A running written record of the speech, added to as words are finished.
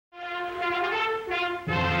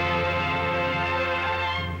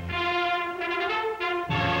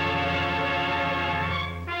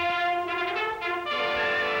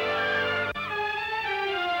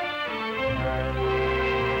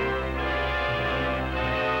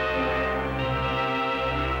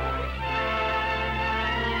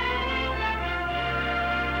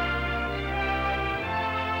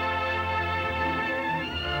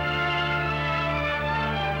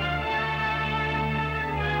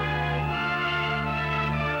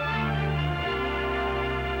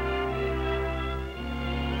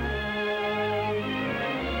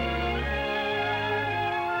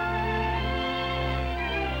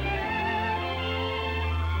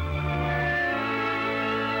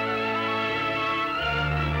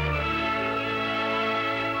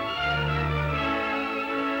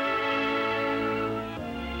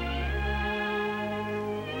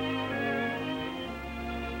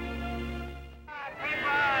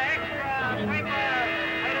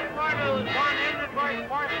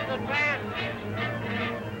advance.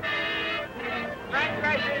 Front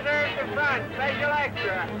rush reserved to front. Special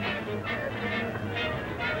extra.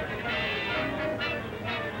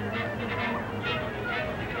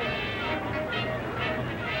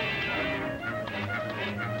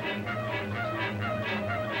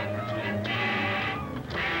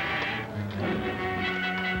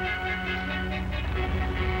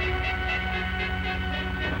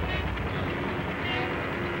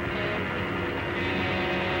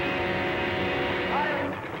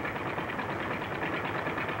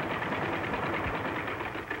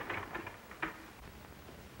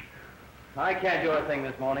 I can't do a thing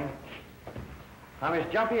this morning. I'm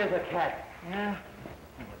as jumpy as a cat. Yeah?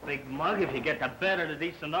 A big mug if you get to bed at a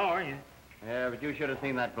decent hour. Yeah, but you should have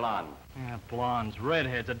seen that blonde. Yeah, blondes,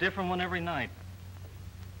 redheads, a different one every night.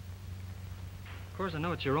 Of course, I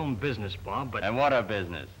know it's your own business, Bob, but... And what a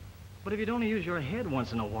business. But if you'd only use your head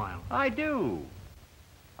once in a while. I do.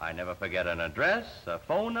 I never forget an address, a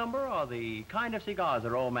phone number, or the kind of cigars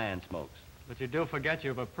an old man smokes. But you do forget you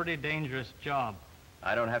have a pretty dangerous job.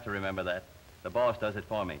 I don't have to remember that. The boss does it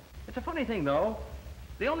for me. It's a funny thing, though.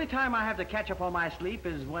 The only time I have to catch up on my sleep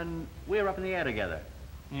is when we're up in the air together.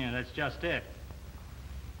 Yeah, that's just it.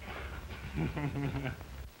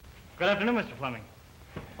 Good afternoon, Mr. Fleming.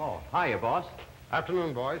 Oh, hiya, boss.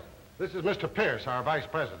 Afternoon, boys. This is Mr. Pierce, our vice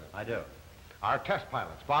president. I do. Our test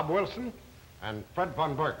pilots, Bob Wilson and Fred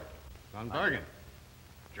von Bergen. Von Bergen?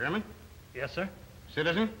 German? Yes, sir?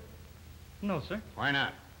 Citizen? No, sir. Why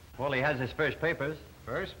not? Well, he has his first papers.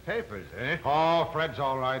 First papers, eh? Oh, Fred's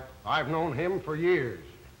all right. I've known him for years.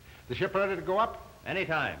 The ship ready to go up?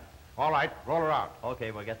 Anytime. All right, roll her out. Okay,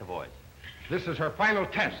 we'll get the boys. This is her final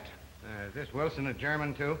test. Is this Wilson a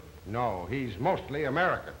German, too? No, he's mostly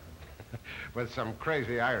American, with some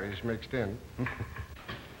crazy Irish mixed in.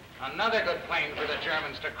 Another good plane for the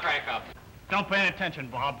Germans to crack up. Don't pay any attention,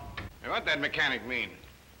 Bob. What'd that mechanic mean?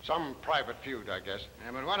 Some private feud, I guess.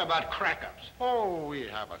 Yeah, but what about crack-ups? Oh, we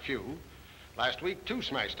have a few. Last week, 2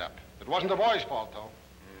 smashed up. It wasn't the boys' fault, though.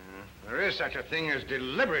 There is such a thing as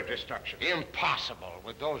deliberate destruction. Impossible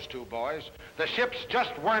with those 2 boys. The ships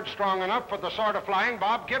just weren't strong enough for the sort of flying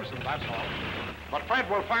Bob gives them, that's all. But Fred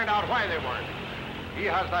will find out why they weren't. He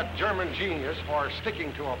has that German genius for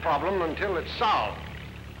sticking to a problem until it's solved.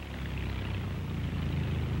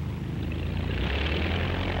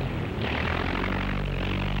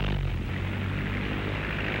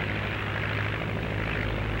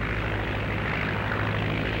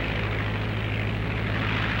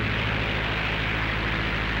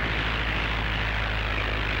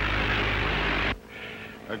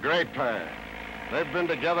 A great pair. They've been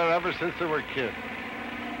together ever since they were kids.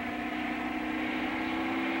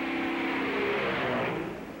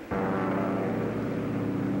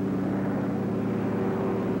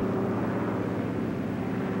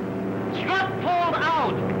 Strut pulled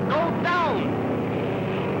out! Go down!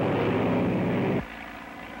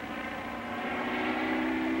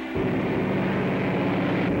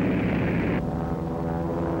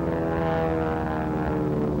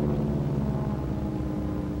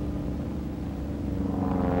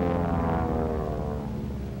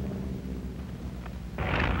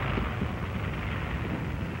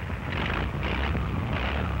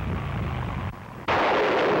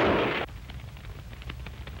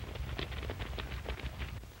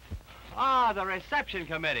 Ah, the reception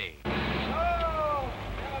committee. Oh,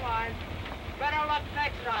 never mind. Better luck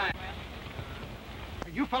next time. Are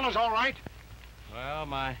you fellas all right? Well,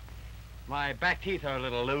 my back teeth are a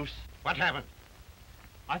little loose. What happened?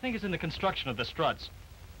 I think it's in the construction of the struts.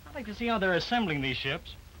 I'd like to see how they're assembling these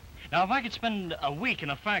ships. Now, if I could spend a week in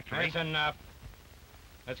a factory... That's enough.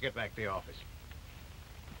 Let's get back to the office.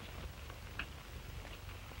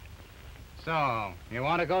 So, you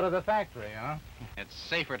want to go to the factory, huh? It's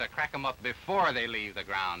safer to crack them up before they leave the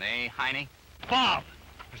ground, eh, Heine? Bob!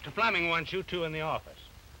 Mr. Fleming wants you 2 in the office.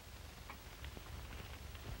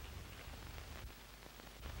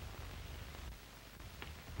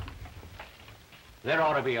 There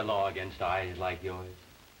ought to be a law against eyes like yours.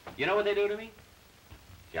 You know what they do to me?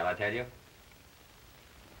 Shall I tell you?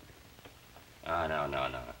 Oh, no.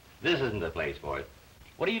 This isn't the place for it.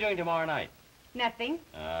 What are you doing tomorrow night? Nothing.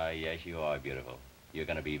 Yes, you are beautiful. You're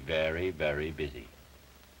going to be very, very busy.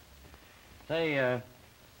 Say,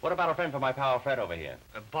 what about a friend for my pal Fred over here?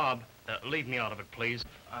 Bob, leave me out of it, please.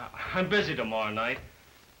 I'm busy tomorrow night.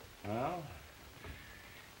 Well,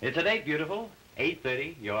 it's a date, beautiful.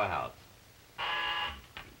 8:30, your house.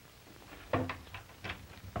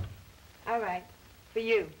 All right. For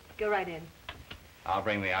you. Go right in. I'll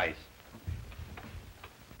bring the ice.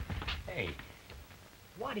 Hey,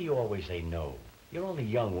 why do you always say no? You're only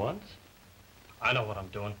young once. I know what I'm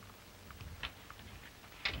doing.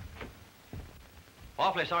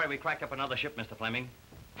 Awfully sorry we cracked up another ship, Mr. Fleming.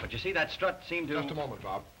 But you see, that strut seemed to... Just a moment,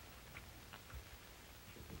 Bob.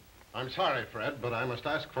 I'm sorry, Fred, but I must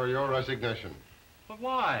ask for your resignation. But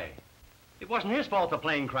why? It wasn't his fault the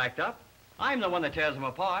plane cracked up. I'm the one that tears them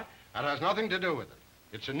apart. That has nothing to do with it.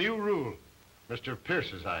 It's a new rule. Mr.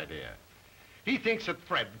 Pierce's idea. He thinks that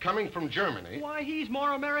Fred, coming from Germany... Why, he's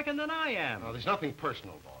more American than I am. No, there's nothing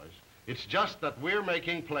personal, boys. It's just that we're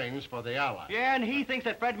making planes for the Allies. Yeah, and he thinks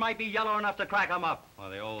that Fred might be yellow enough to crack them up. Well,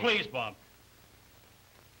 the old... Please, Bob.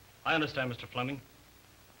 I understand, Mr. Fleming.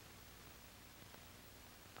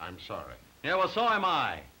 I'm sorry. Yeah, well, so am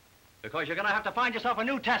I. Because you're going to have to find yourself a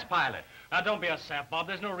new test pilot. Now, don't be a sap, Bob.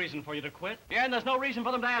 There's no reason for you to quit. Yeah, and there's no reason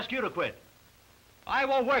for them to ask you to quit. I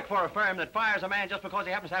won't work for a firm that fires a man just because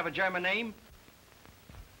he happens to have a German name.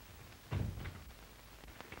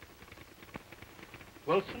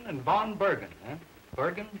 Wilson and von Bergen, huh?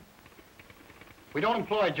 Bergen? We don't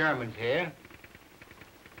employ Germans here.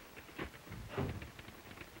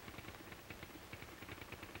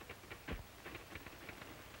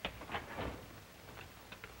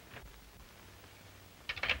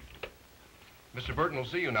 Mr. Burton will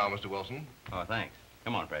see you now, Mr. Wilson. Oh, thanks.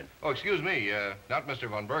 Come on, Fred. Oh, excuse me, not Mr.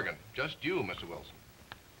 von Bergen. Just you, Mr. Wilson.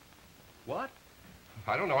 What?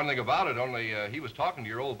 I don't know anything about it, only he was talking to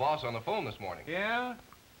your old boss on the phone this morning. Yeah?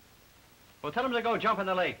 Well, tell him to go jump in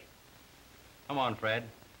the lake. Come on, Fred.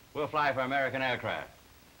 We'll fly for American aircraft.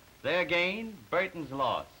 Their gain, Burton's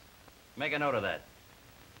loss. Make a note of that.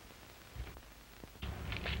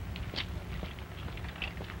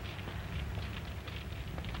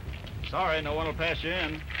 Sorry, no one will pass you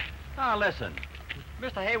in. Now, listen.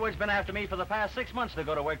 Mr. Hayward's been after me for the past 6 months to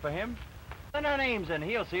go to work for him. Send our names in.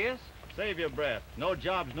 He'll see us. Save your breath. No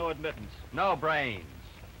jobs, no admittance. No brains.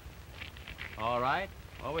 All right.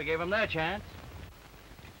 Well, we gave them their chance.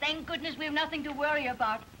 Thank goodness we've nothing to worry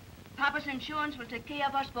about. Papa's insurance will take care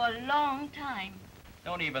of us for a long time.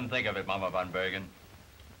 Don't even think of it, Mama von Bergen.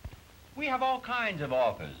 We have all kinds of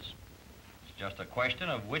offers. It's just a question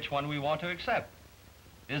of which one we want to accept.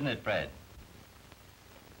 Isn't it, Fred?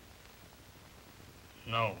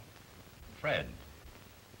 No. Fred.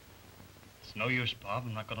 It's no use, Bob.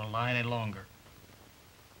 I'm not going to lie any longer.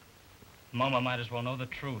 Mama might as well know the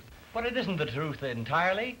truth. But it isn't the truth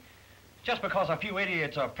entirely. Just because a few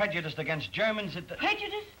idiots are prejudiced against Germans, it...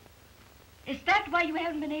 Prejudice? Is that why you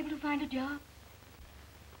haven't been able to find a job?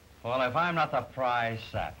 Well, if I'm not the prize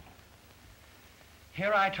sap.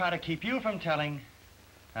 Here I try to keep you from telling,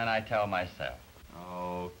 and I tell myself.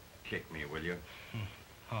 Oh, kick me, will you?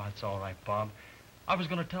 Oh, it's all right, Bob. I was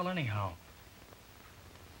going to tell anyhow.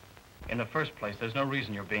 In the first place, there's no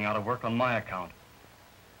reason you're being out of work on my account.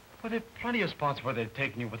 But there are plenty of spots where they've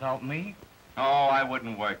taken you without me. Oh, I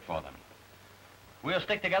wouldn't work for them. We'll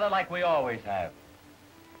stick together like we always have.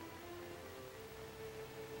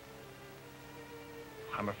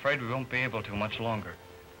 I'm afraid we won't be able to much longer.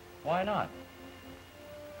 Why not?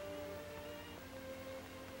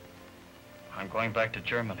 I'm going back to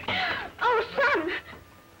Germany. Oh, son!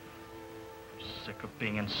 I'm sick of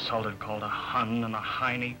being insulted, called a Hun and a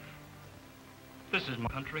Heine. This is my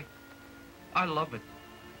country. I love it.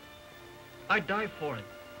 I'd die for it.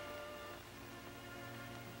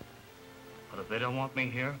 But if they don't want me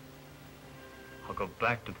here, I'll go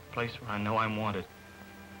back to the place where I know I'm wanted.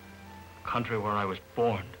 The country where I was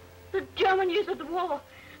born. The German years of the war.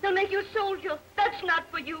 They'll make you a soldier. That's not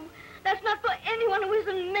for you. That's not for anyone who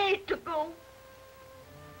isn't made to go.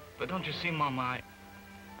 But don't you see, Mama,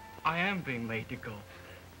 I am being made to go.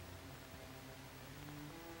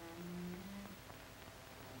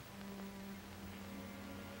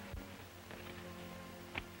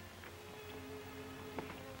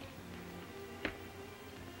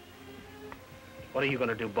 What are you going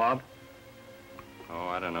to do, Bob? Oh,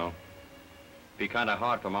 I don't know. Be kind of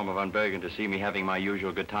hard for Mama von Bergen to see me having my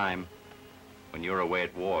usual good time when you're away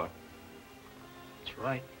at war. That's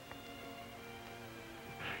right.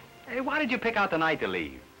 Hey, why did you pick out the night to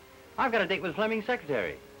leave? I've got a date with Fleming's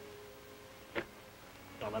secretary.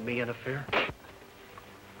 Don't let me interfere.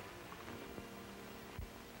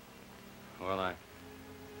 Well,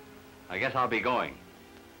 I guess I'll be going.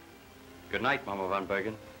 Good night, Mama von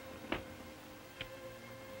Bergen.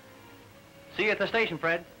 See you at the station,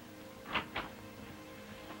 Fred.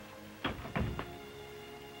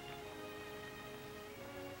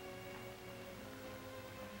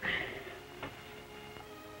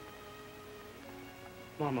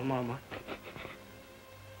 Mama,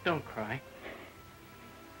 don't cry.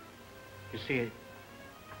 You see,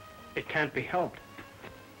 it can't be helped.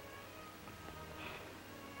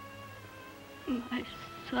 My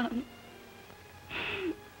son.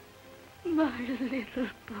 My little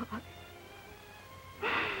boy.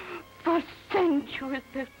 For centuries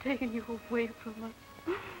they've taken you away from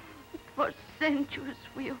us. For centuries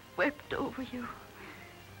we have wept over you.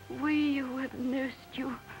 We who have nursed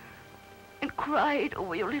you and cried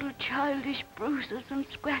over your little childish bruises and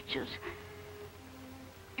scratches.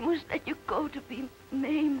 We must let you go to be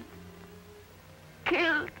maimed,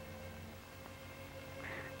 killed.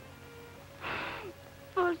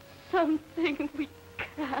 For something we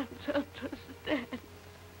can't understand.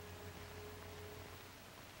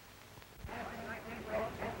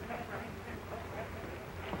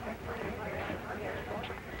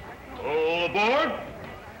 All aboard!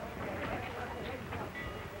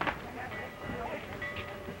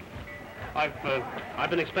 I've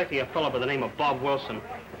been expecting a fellow by the name of Bob Wilson.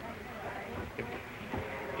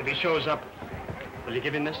 If he shows up, will you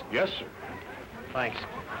give him this? Yes, sir. Thanks.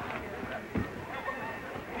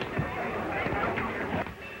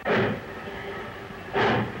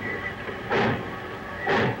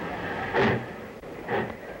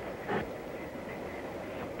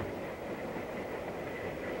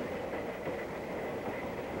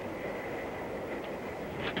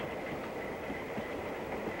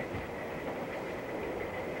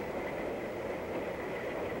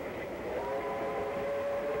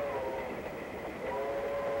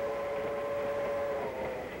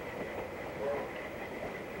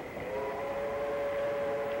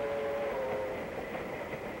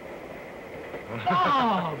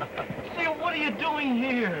 Bob! Say, what are you doing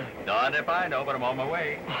here? Darned if I know, but I'm on my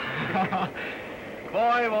way.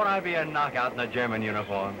 Boy, won't I be a knockout in a German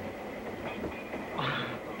uniform.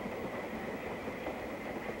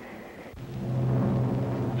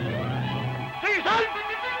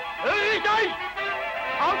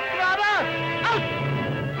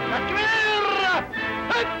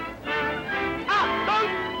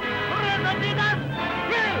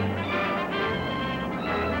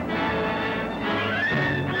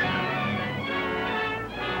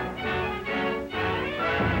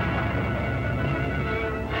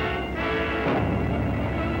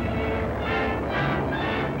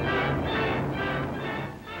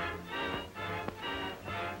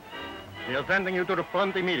 We are sending you to the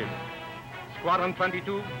front immediately. Squadron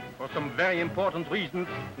 22, for some very important reasons,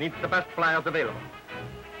 needs the best flyers available.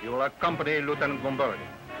 You will accompany Lieutenant von Bergen.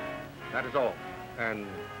 That is all. And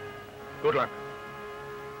good luck.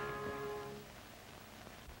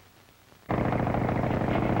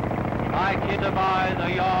 I kid by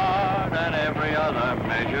the yard and every other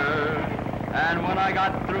measure. And when I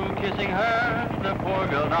got through kissing her, the poor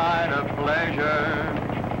girl died of pleasure.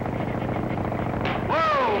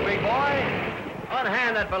 Whoa, big boy!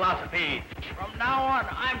 Unhand that velocipede. From now on,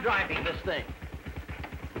 I'm driving this thing.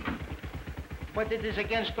 But it is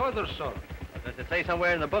against orders, sir. Does it say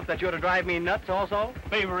somewhere in the book that you're to drive me nuts also?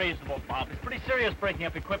 Be reasonable, Bob. It's pretty serious breaking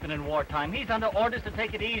up equipment in wartime. He's under orders to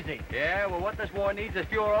take it easy. Yeah, well, what this war needs is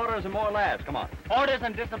fewer orders and more laughs. Come on. Orders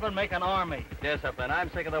and discipline make an army. Discipline. I'm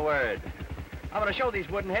sick of the word. I'm going to show these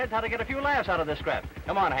wooden heads how to get a few laughs out of this scrap.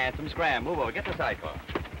 Come on, handsome. Scram. Move over. Get the sidecar.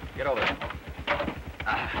 Get over there.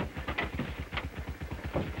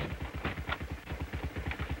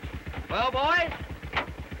 Well, boys,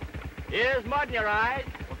 here's mud in your eyes.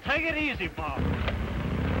 Well, take it easy, Bob.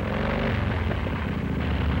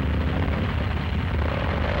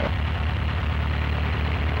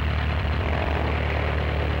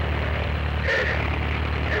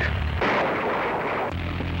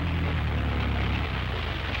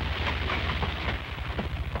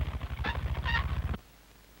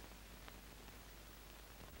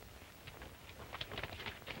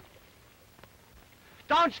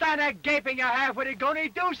 Don't stand there gaping your half-witted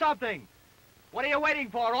goony. Do something. What are you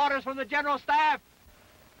waiting for? Orders from the General Staff?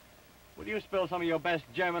 Will you spill some of your best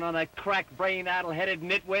German on that crack-brained, addle-headed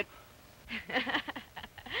nitwit?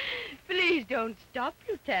 Please don't stop,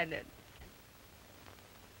 Lieutenant.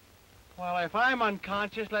 Well, if I'm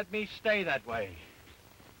unconscious, let me stay that way.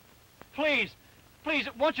 Please,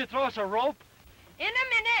 won't you throw us a rope? In a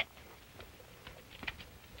minute.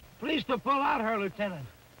 Please to pull out her, Lieutenant.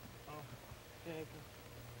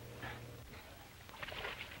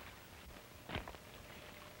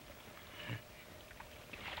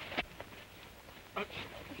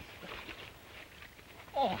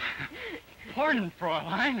 Oh, pardon,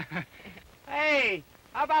 Fräulein. Hey,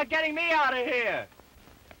 how about getting me out of here?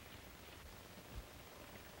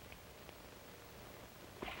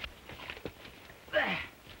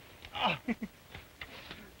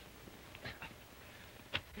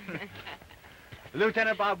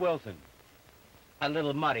 Lieutenant Bob Wilson. A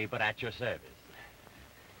little muddy, but at your service.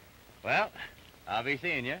 Well, I'll be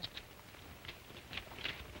seeing you.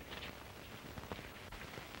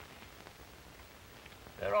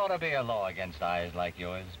 There ought to be a law against eyes like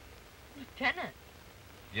yours. Lieutenant,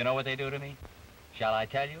 You know what they do to me? Shall I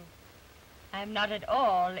tell you? I'm not at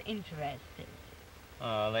all interested.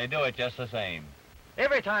 Oh, they do it just the same.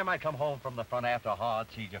 Every time I come home from the front after a hard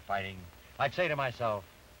siege of fighting, I'd say to myself,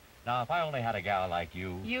 now, if I only had a gal like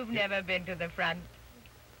you... You've never been to the front.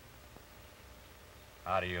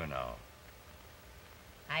 How do you know?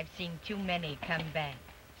 I've seen too many come back.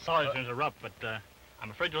 Sorry to interrupt, but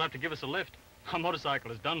I'm afraid you'll have to give us a lift. Our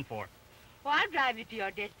motorcycle is done for. Well, I'll drive you to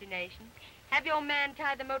your destination. Have your man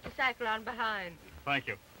tie the motorcycle on behind. Thank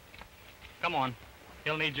you. Come on.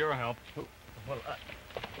 He'll need your help.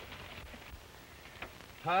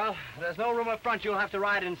 Well, there's no room up front. You'll have to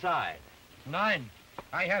ride inside. 9.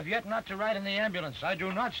 I have yet not to ride in the ambulance. I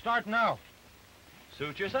do not start now.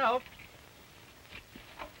 Suit yourself.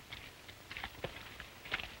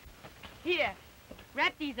 Here,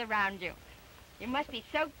 wrap these around you. You must be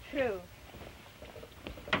soaked through.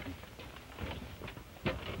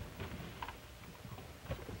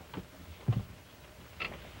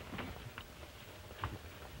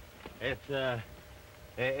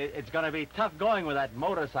 It's going to be tough going with that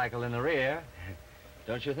motorcycle in the rear.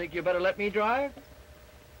 Don't you think you better let me drive?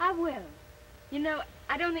 I will. You know,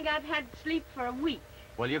 I don't think I've had sleep for a week.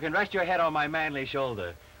 Well, you can rest your head on my manly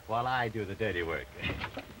shoulder while I do the dirty work.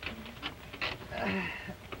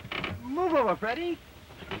 Move over, Freddie.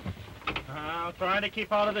 I'll try to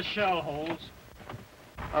keep out of the shell holes.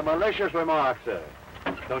 A malicious remark, sir.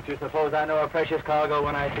 Don't you suppose I know a precious cargo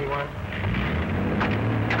when I see one?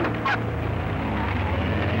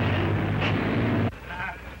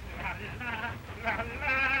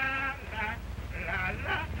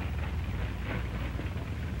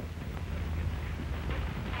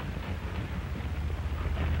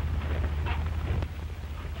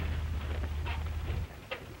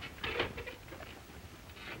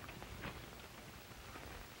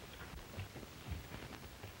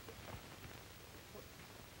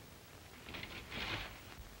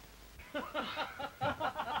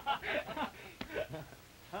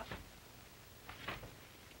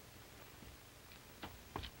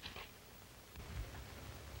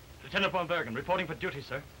 Lieutenant von Bergen, reporting for duty,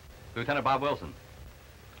 sir. Lieutenant Bob Wilson.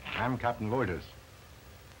 I'm Captain Lourdes.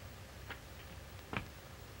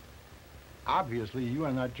 Obviously, you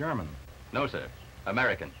are not German. No, sir.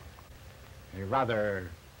 American. A rather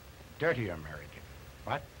dirty American.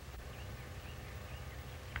 What?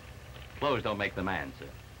 Clothes don't make the man, sir.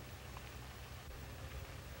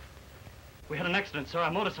 We had an accident, sir.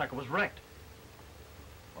 Our motorcycle was wrecked.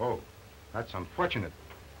 Oh, that's unfortunate.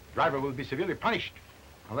 Driver will be severely punished,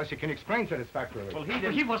 unless he can explain satisfactorily. Well,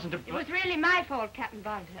 he wasn't... It was really my fault, Captain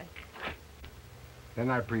Bonter. Then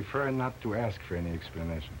I prefer not to ask for any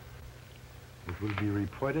explanation. It will be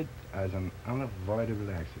reported as an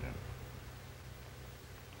unavoidable accident.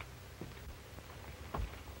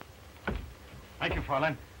 Thank you,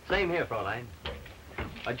 Fräulein. Same here, Fräulein.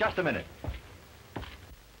 Just a minute.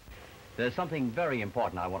 There's something very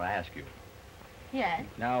important I want to ask you. Yes?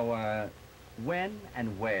 Now, when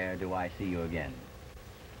and where do I see you again?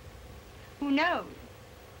 Who knows?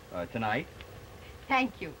 Tonight?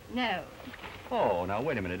 Thank you. No. Oh, now,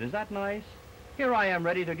 wait a minute. Is that nice? Here I am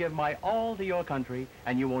ready to give my all to your country,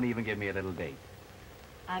 and you won't even give me a little date.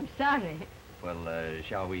 I'm sorry. Well,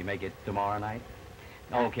 shall we make it tomorrow night?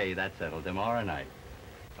 Okay, that's settled. Tomorrow night.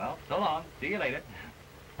 Well, so long. See you later.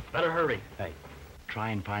 Better hurry. Hey, try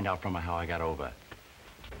and find out from her how I got over.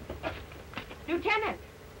 Lieutenant,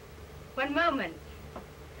 one moment.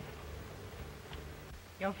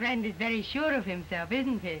 Your friend is very sure of himself,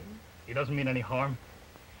 isn't he? He doesn't mean any harm.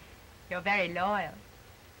 You're very loyal.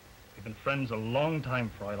 We've been friends a long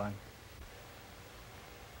time, Fräulein.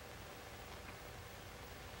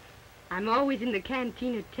 I'm always in the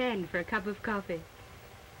canteen at 10 for a cup of coffee.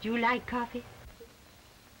 Do you like coffee?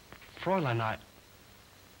 Fräulein, I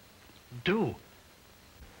do.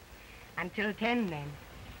 Until 10, then.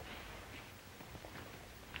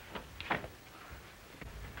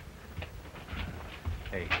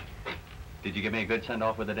 Hey, did you give me a good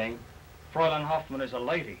send-off with the dame? Fräulein Hoffman is a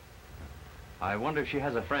lady. I wonder if she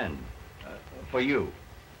has a friend. For you.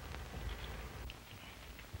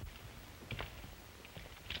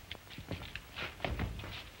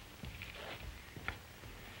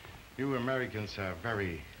 You Americans are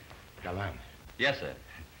very gallant. Yes, sir.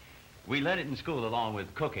 We learned it in school along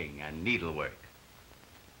with cooking and needlework.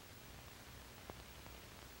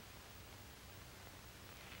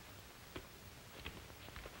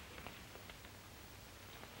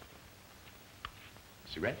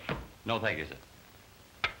 Cigarette? No, thank you, sir.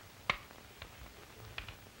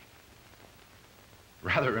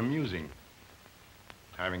 Rather amusing,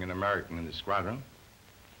 having an American in the squadron.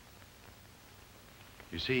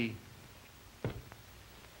 You see,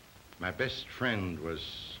 my best friend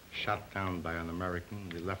was shot down by an American,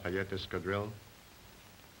 the Lafayette Escadrille.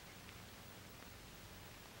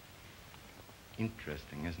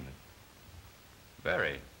 Interesting, isn't it?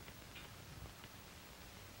 Very.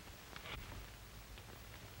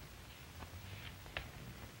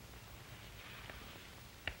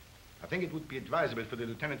 I think it would be advisable for the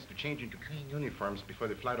lieutenants to change into clean uniforms before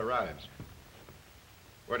the flight arrives.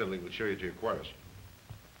 Orderly will show you to your quarters.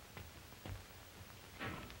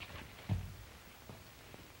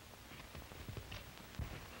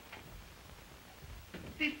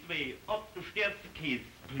 This way, up the stairs case,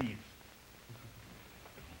 please.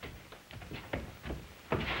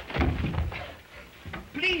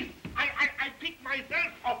 Please, I pick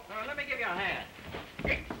myself up. Let me give you a hand.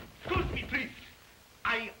 Excuse me, please.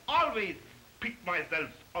 I always pick myself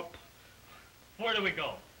up. Where do we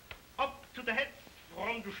go? Up to the heads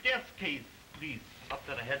from the stairs case, please. Up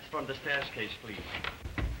to the heads from the stairs case, please.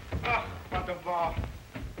 Ah, what a war.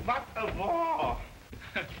 What a war.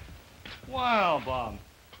 Well, Bob.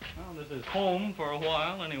 Well, this is home for a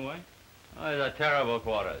while, anyway. Oh, these are terrible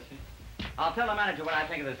quarters. I'll tell the manager what I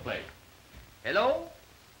think of this place. Hello?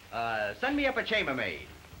 Send me up a chambermaid.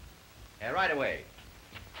 Right away.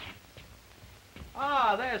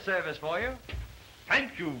 Ah, there's service for you.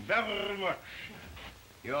 Thank you very much.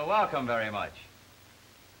 You're welcome very much.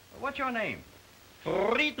 What's your name?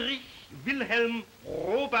 Friedrich Wilhelm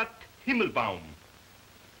Robert Himmelbaum.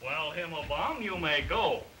 Well, Himmelbaum, you may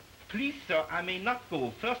go. Please, sir, I may not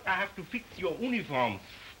go. First, I have to fix your uniforms.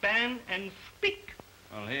 Span and spick.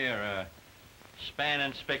 Well, here, span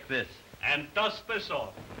and spick this. And dust this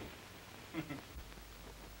off.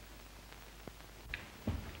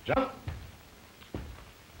 John?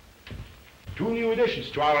 2 new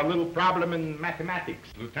additions to our little problem in mathematics.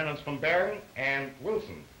 Lieutenants von Bergen and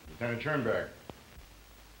Wilson. Lieutenant Schoenberg.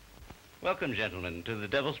 Welcome, gentlemen, to the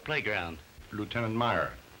Devil's Playground. Lieutenant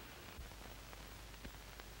Meyer.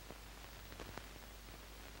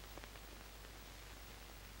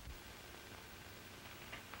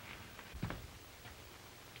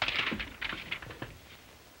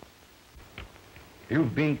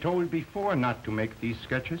 You've been told before not to make these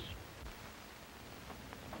sketches.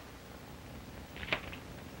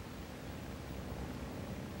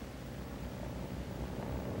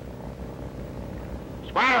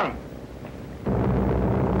 Squire!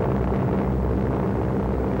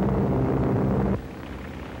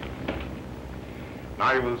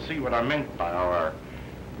 Now you will see what I meant by our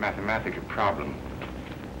mathematical problem.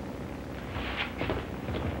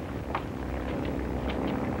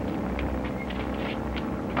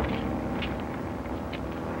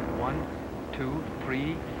 2,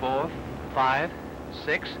 3, 4, 5,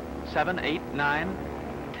 6, 7, 8, 9,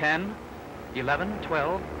 10, 11,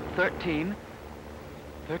 12, 13,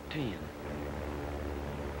 13.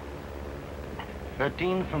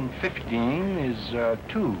 13 from 15 is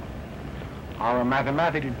 2. Our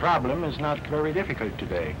mathematical problem is not very difficult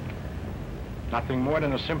today. Nothing more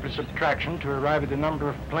than a simple subtraction to arrive at the number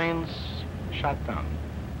of planes shot down.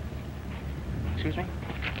 Excuse me?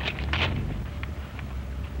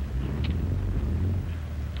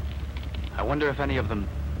 I wonder if any of them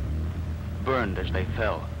burned as they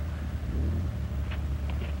fell.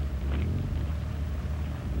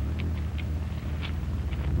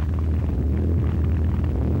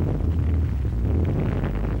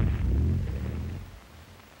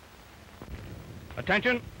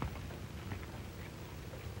 Attention.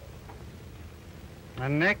 The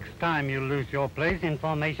next time you lose your place in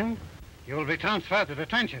formation, you will be transferred to the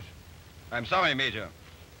trenches. I'm sorry, Major.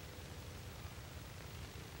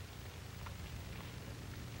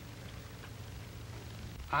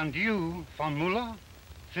 And you, von Muller,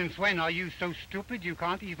 since when are you so stupid you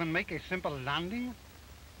can't even make a simple landing?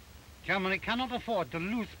 Germany cannot afford to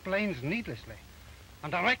lose planes needlessly,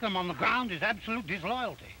 and to wreck them on the ground is absolute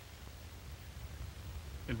disloyalty.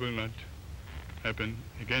 It will not happen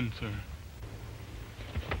again, sir.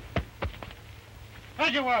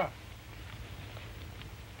 As you were.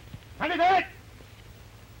 And it is!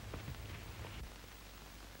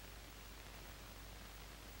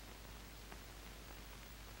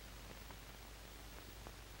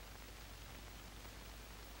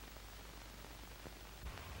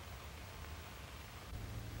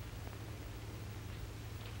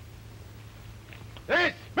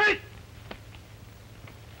 This! Wait!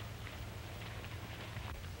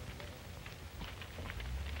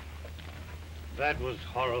 That was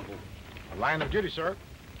horrible. A line of duty, sir.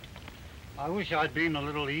 I wish I'd been a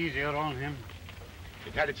little easier on him.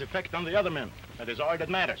 It had its effect on the other men. That is all that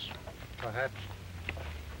matters. Perhaps.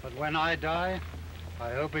 But when I die,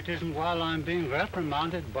 I hope it isn't while I'm being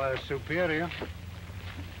reprimanded by a superior.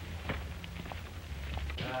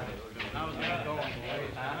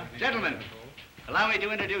 Gentlemen, allow me to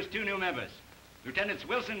introduce two new members, Lieutenants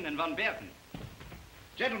Wilson and von Bergen.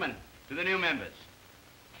 Gentlemen, to the new members.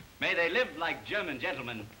 May they live like German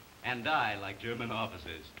gentlemen and die like German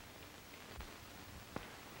officers.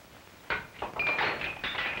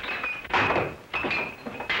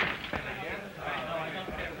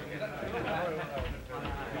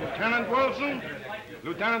 Lieutenant Wilson,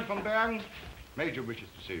 Lieutenant von Bergen, Major wishes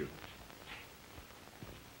to see you.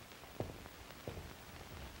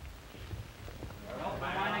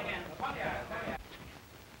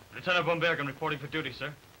 Lieutenant von Bergen reporting for duty,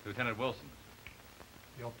 sir. Lieutenant Wilson.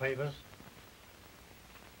 Your papers?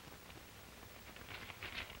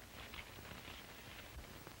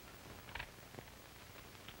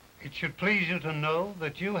 It should please you to know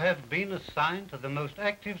that you have been assigned to the most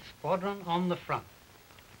active squadron on the front.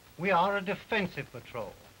 We are a defensive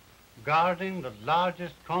patrol, guarding the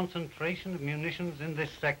largest concentration of munitions in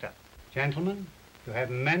this sector. Gentlemen, you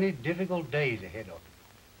have many difficult days ahead of you.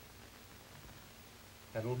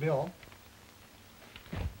 That will be all.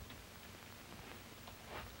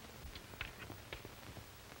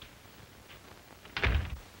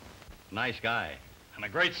 Nice guy. And a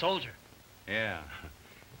great soldier. Yeah.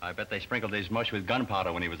 I bet they sprinkled his mush with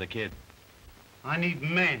gunpowder when he was a kid. I need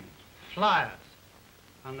men, flyers,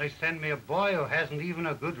 and they send me a boy who hasn't even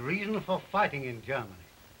a good reason for fighting in Germany.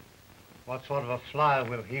 What sort of a flyer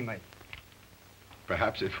will he make?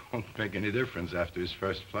 Perhaps it won't make any difference after his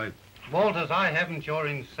first flight. Walters, I haven't your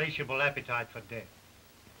insatiable appetite for death.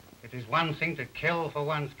 It is one thing to kill for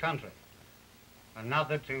one's country,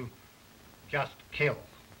 another to just kill.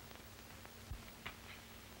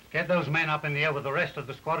 Get those men up in the air with the rest of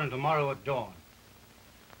the squadron tomorrow at dawn.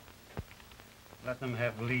 Let them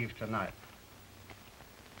have leave tonight.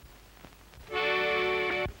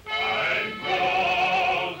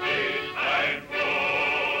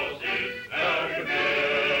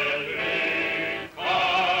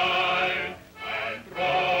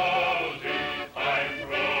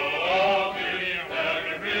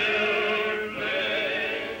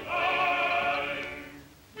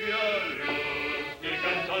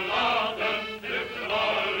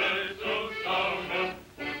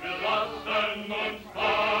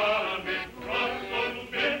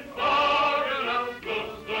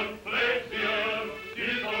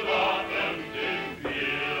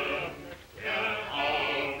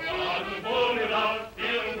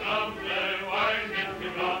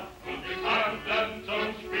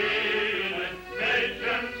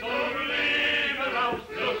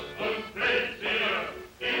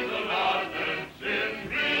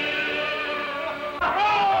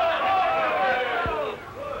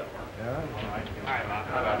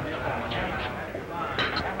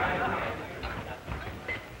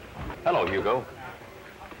 Hello, Hugo.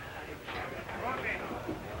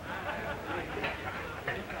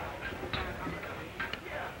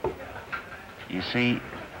 You see,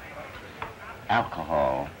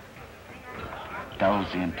 alcohol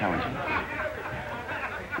dulls the intelligence.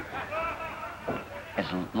 As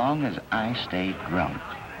long as I stay drunk,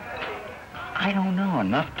 I don't know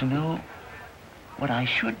enough to know what I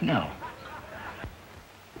should know.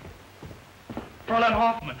 Fräulein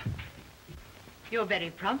Hoffman. You're very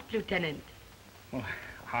prompt, Lieutenant. Well,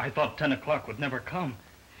 I thought 10 o'clock would never come.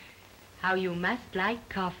 How you must like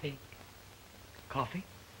coffee. Coffee?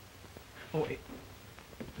 Oh,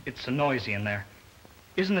 it's so noisy in there.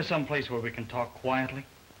 Isn't there some place where we can talk quietly?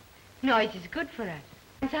 Noise is good for us.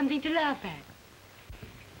 And something to laugh at.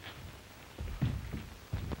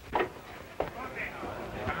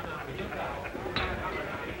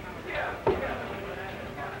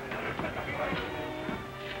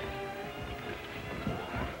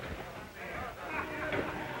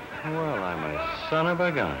 Well, I'm a son of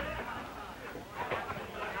a gun.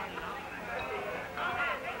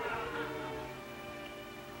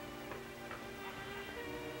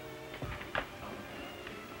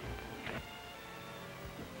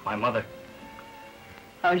 My mother.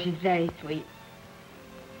 Oh, she's very sweet.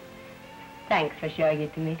 Thanks for showing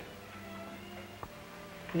it to me.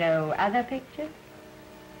 No other pictures?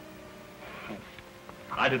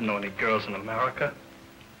 I didn't know any girls in America.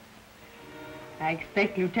 I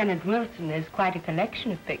expect Lieutenant Wilson has quite a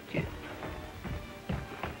collection of pictures.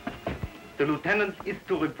 The lieutenant is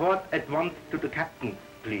to report at once to the captain,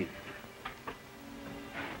 please.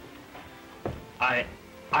 I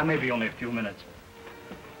may be only a few minutes.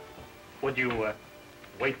 Would you,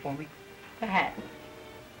 wait for me? Perhaps.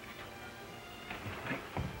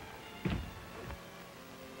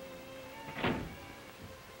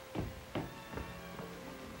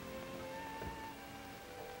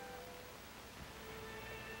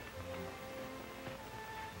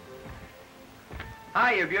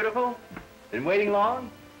 Hi, you beautiful. Been waiting long?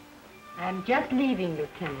 I'm just leaving,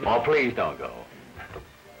 Lieutenant. Oh, please don't go.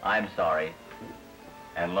 I'm sorry.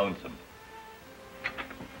 And lonesome.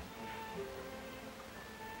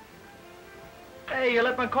 Hey, you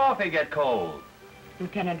let my coffee get cold.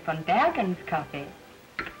 Lieutenant von Bergen's coffee.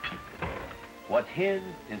 What's his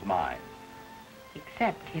is mine.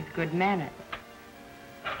 Except his good manners.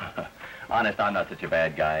 Honest, I'm not such a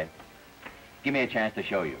bad guy. Give me a chance to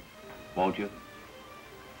show you, won't you?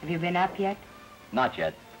 Have you been up yet? Not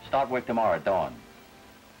yet. Start work tomorrow at dawn.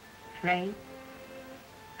 Afraid?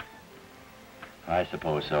 I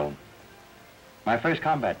suppose so. My first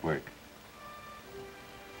combat work.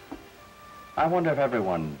 I wonder if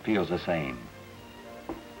everyone feels the same.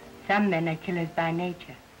 Some men are killers by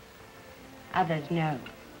nature. Others no.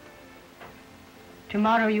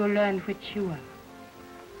 Tomorrow you'll learn which you are.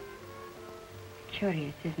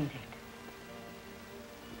 Curious, isn't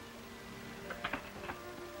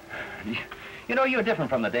it? You know, you're different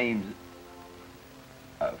from the dames,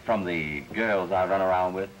 from the girls I run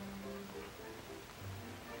around with.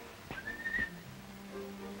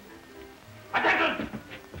 Attention!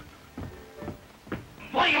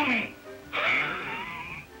 What do you mean?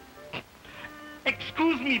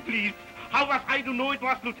 Excuse me, please. How was I to know it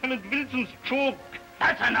was Lieutenant Wilson's choke?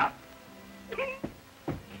 That's enough.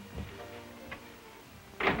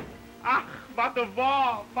 Ach, what a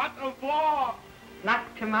war! What a war!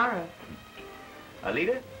 Not tomorrow.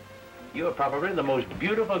 Alita, you're probably the most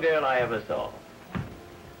beautiful girl I ever saw.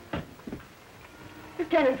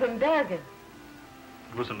 Lieutenant von Bergen.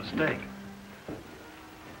 It was a mistake.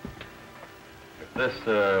 If this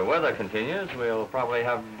weather continues, we'll probably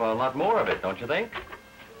have a lot more of it, don't you think?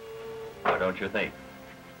 Or don't you think?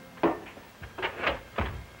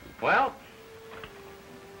 Well,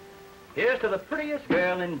 here's to the prettiest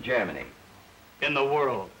girl in Germany. In the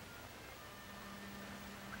world.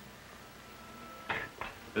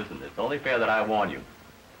 Listen, it's only fair that I warn you.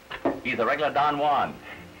 He's a regular Don Juan.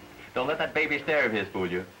 Don't let that baby stare of his fool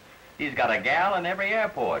you. He's got a gal in every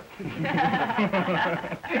airport. Look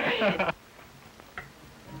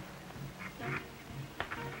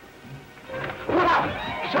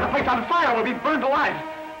out! Set the place on fire, we'll be burned alive.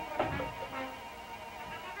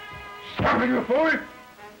 Stop it, you fool!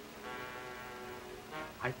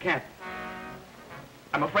 I can't.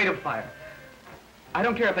 I'm afraid of fire. I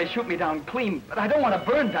don't care if they shoot me down clean, but I don't want to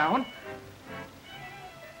burn down.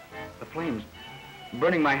 The flames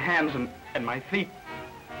burning my hands and my feet.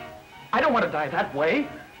 I don't want to die that way.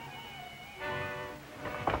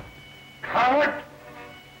 Coward!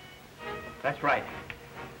 That's right.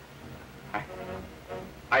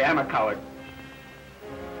 I am a coward.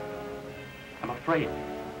 I'm afraid.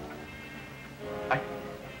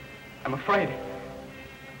 I'm afraid.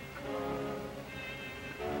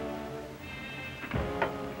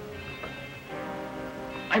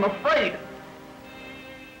 I'm afraid.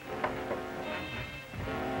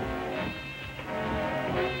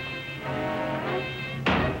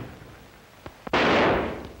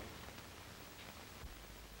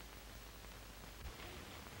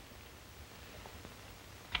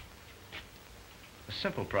 A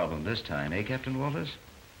simple problem this time, eh, Captain Walters?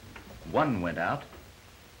 One went out,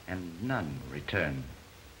 and none returned.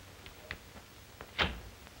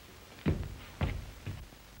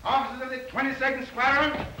 Officers of the 22nd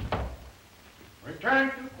Squadron, return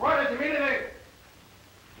to quarters immediately.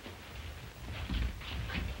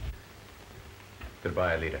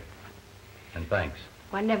 Goodbye, Alita. And thanks.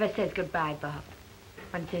 One never says goodbye, Bob.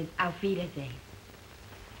 One says auf Wiedersehen.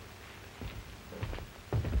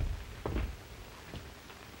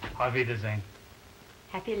 Auf Wiedersehen.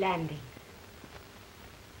 Happy landing.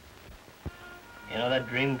 You know that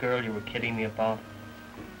dream girl you were kidding me about?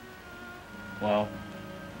 Well,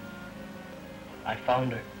 I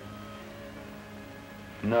found her.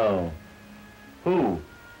 No. Who?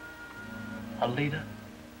 Alita.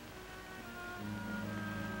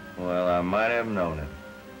 Well, I might have known it.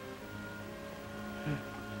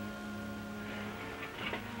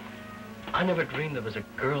 I never dreamed there was a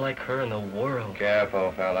girl like her in the world.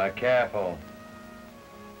 Careful, fella, careful.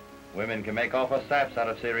 Women can make awful saps out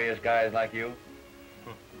of serious guys like you.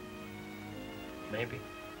 Maybe.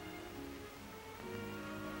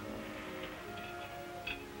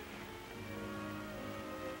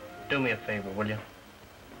 Do me a favor, will you?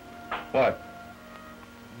 What?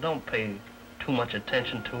 Don't pay too much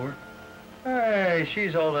attention to her. Hey,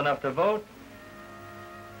 she's old enough to vote.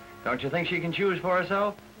 Don't you think she can choose for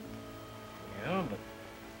herself? Yeah, but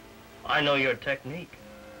I know your technique.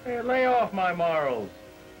 Hey, lay off my morals.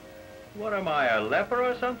 What am I, a leper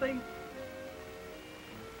or something?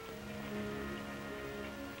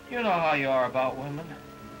 You know how you are about women.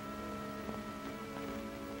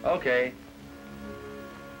 Okay.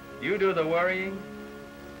 You do the worrying,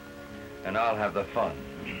 and I'll have the fun.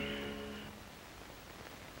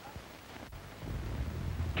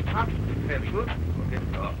 Very good. Okay.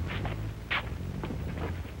 Oh.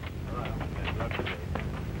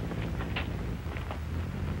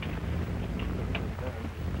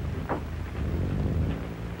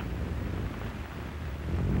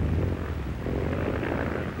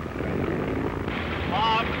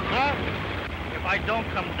 Bob, sir, if I don't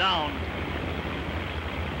come down,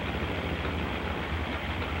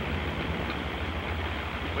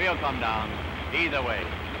 we'll come down. Either way.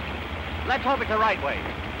 Let's hope it's the right way.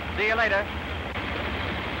 See you later.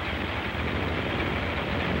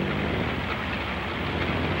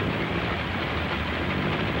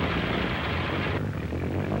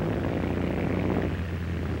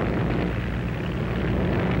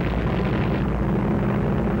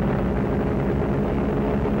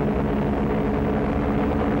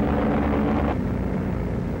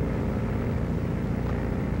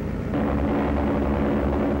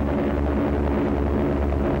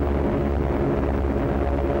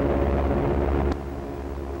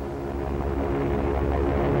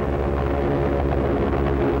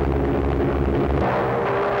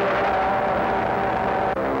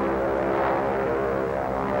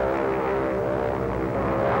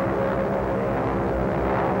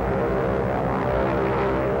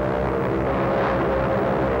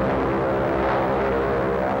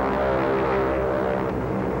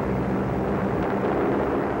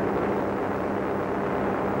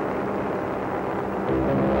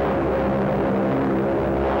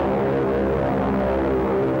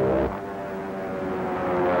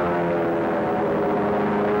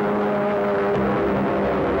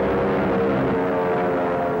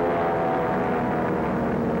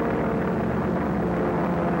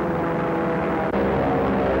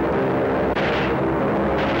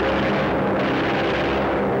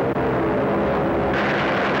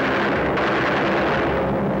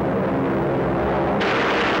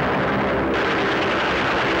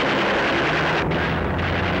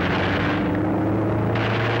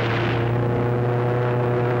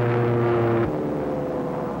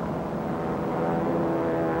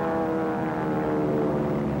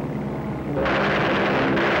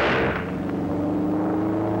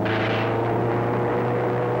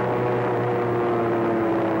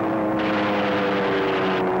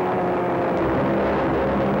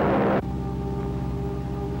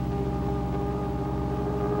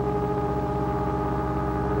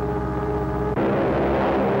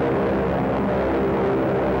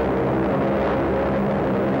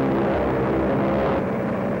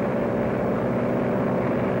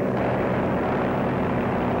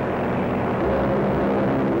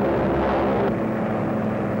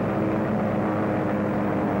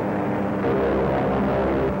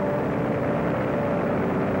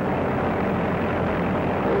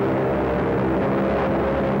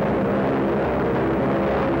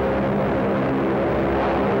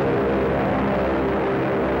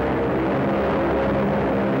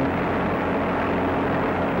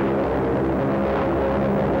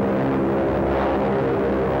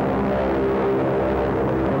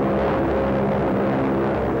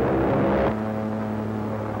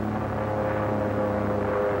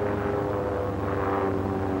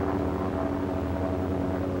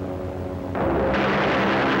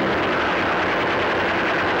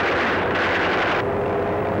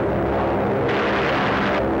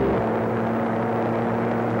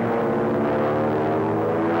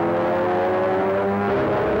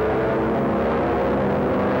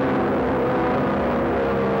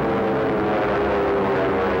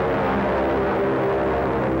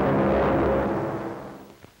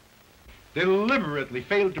 Deliberately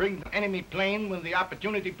failed to bring the enemy plane when the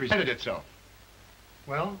opportunity presented itself.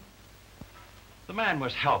 Well? The man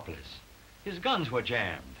was helpless. His guns were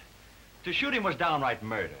jammed. To shoot him was downright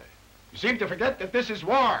murder. You seem to forget that this is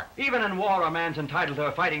war. Even in war, a man's entitled to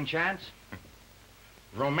a fighting chance.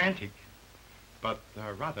 Romantic, but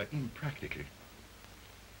rather impractical.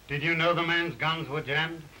 Did you know the man's guns were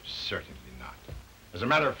jammed? Certainly not. As a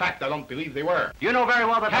matter of fact, I don't believe they were. You know very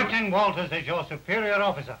well that... Captain Walters is your superior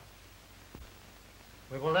officer.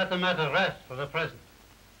 We will let the matter rest for the present.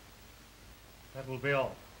 That will be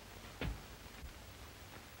all.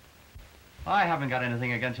 I haven't got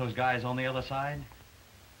anything against those guys on the other side.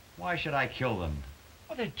 Why should I kill them?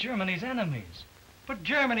 Well, they're Germany's enemies. But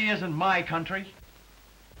Germany isn't my country.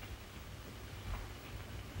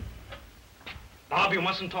 Bob, you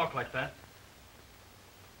mustn't talk like that.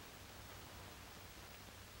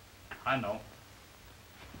 I know.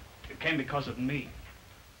 It came because of me.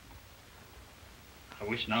 I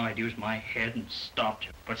wish now I'd used my head and stopped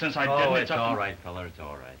you. But since I Oh, didn't, it's all right, fella, it's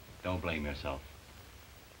all right. Don't blame yourself.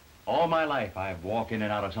 All my life, I've walked in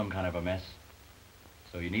and out of some kind of a mess.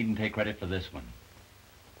 So you needn't take credit for this one.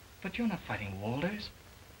 But you're not fighting Walters.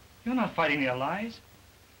 You're not fighting their lies.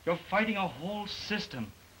 You're fighting a whole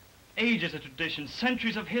system. Ages of tradition,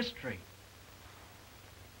 centuries of history.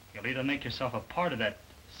 You'll either make yourself a part of that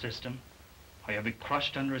system, or you'll be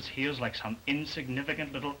crushed under its heels like some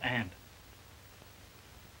insignificant little ant.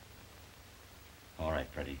 All right,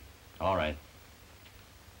 Freddie. All right.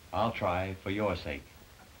 I'll try for your sake.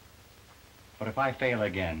 But if I fail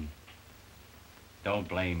again, don't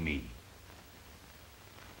blame me.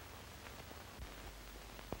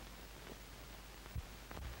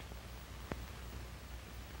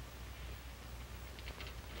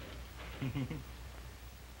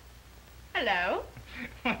 Hello.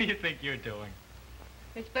 What do you think you're doing?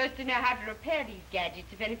 We're supposed to know how to repair these gadgets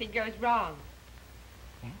if anything goes wrong.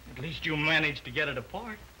 Well, at least you managed to get it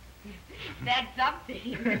apart. That's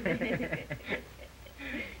something.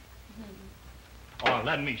 Oh,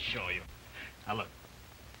 let me show you. Now, look.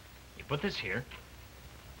 You put this here,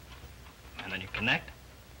 and then you connect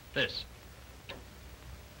this.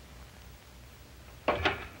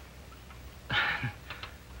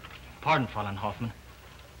 Pardon, Fräulein Hoffman.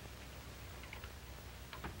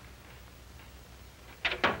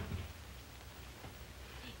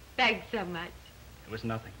 Thanks so much. It was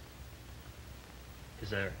nothing. Is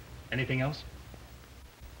there anything else?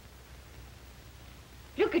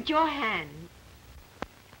 Look at your hand.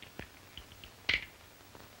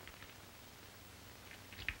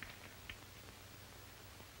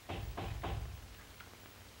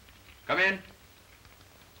 Come in.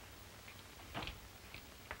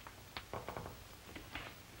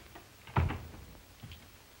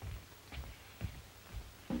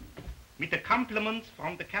 With the compliments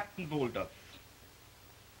from the Captain Walters.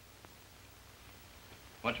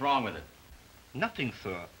 What's wrong with it? Nothing,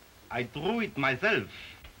 sir. I drew it myself.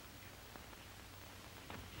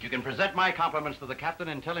 You can present my compliments to the captain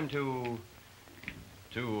and tell him to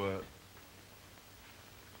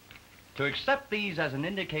accept these as an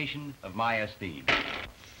indication of my esteem.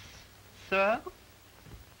 Sir?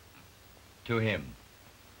 To him.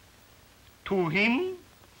 To him,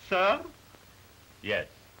 sir? Yes.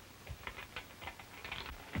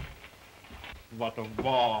 What a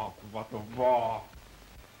walk, what a walk.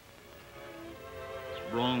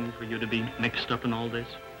 It's wrong for you to be mixed up in all this.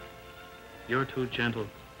 You're too gentle,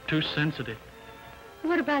 too sensitive.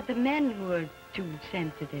 What about the men who are too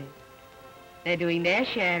sensitive? They're doing their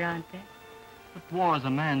share, aren't they? But war is a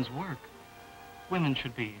man's work. Women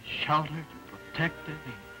should be sheltered, protected.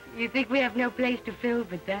 You think we have no place to fill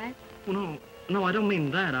but that? Well, no, I don't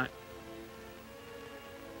mean that.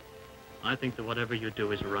 I think that whatever you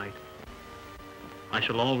do is right. I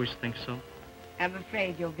shall always think so. I'm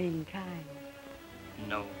afraid you're being kind.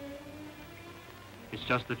 No. It's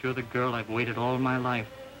just that you're the girl I've waited all my life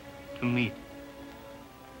to meet.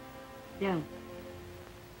 No.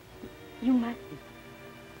 You mustn't.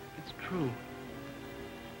 It's true.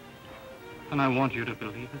 And I want you to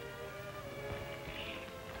believe it.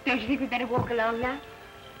 Don't you think we'd better walk along now?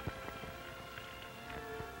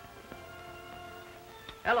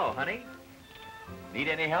 Hello, honey. Need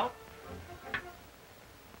any help?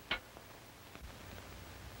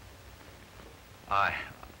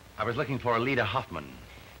 I was looking for Alida Hoffman.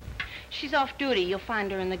 She's off duty. You'll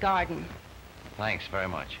find her in the garden. Thanks very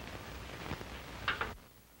much.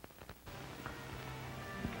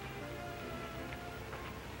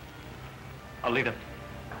 Alida,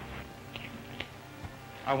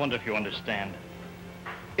 I wonder if you understand.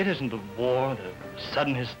 It isn't the war, the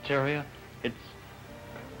sudden hysteria.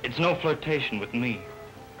 It's no flirtation with me.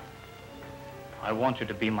 I want you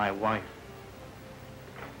to be my wife.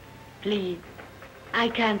 Please. I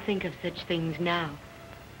can't think of such things now.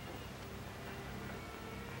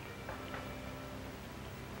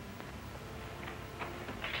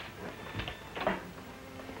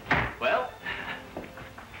 Well,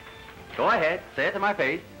 go ahead. Say it to my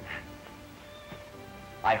face.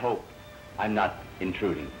 I hope I'm not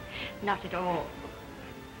intruding. Not at all.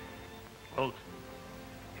 Well,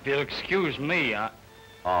 if you'll excuse me,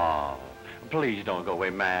 Oh, please don't go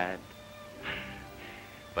away mad.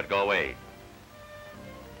 But go away.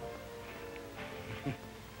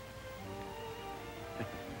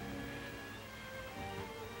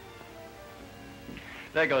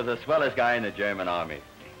 There goes the swellest guy in the German army.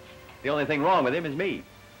 The only thing wrong with him is me.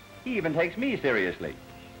 He even takes me seriously.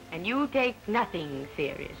 And you take nothing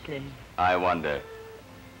seriously. I wonder.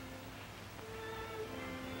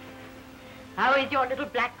 How is your little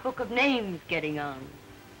black book of names getting on?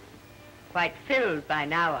 Quite filled by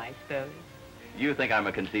now, I suppose. You think I'm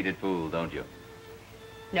a conceited fool, don't you?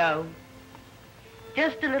 No.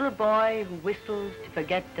 Just a little boy who whistles to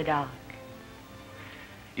forget the dark.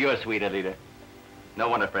 You're sweet, Alida. No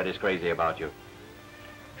wonder Fred is crazy about you.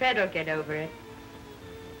 Fred will get over it.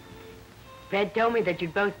 Fred told me that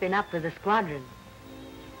you'd both been up with the squadron.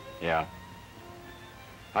 Yeah.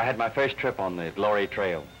 I had my first trip on the Glory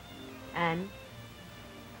Trail. And?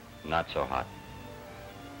 Not so hot.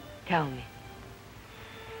 Tell me.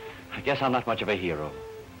 I guess I'm not much of a hero.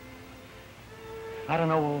 I don't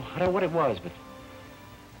know what it was, but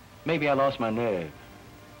maybe I lost my nerve.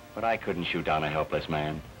 But I couldn't shoot down a helpless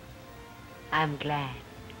man. I'm glad.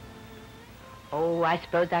 Oh, I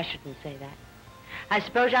suppose I shouldn't say that. I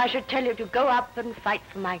suppose I should tell you to go up and fight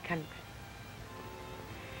for my country.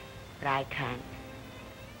 But I can't.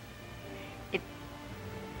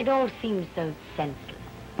 It all seems so senseless.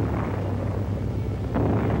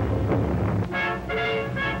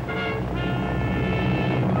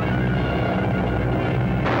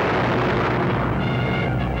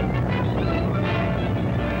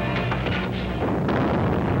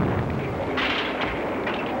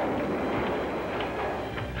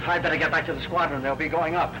 I'd better get back to the squadron. They'll be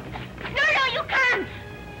going up. No, you can't!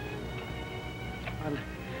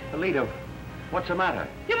 Alida, what's the matter?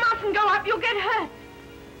 You mustn't go up. You'll get hurt.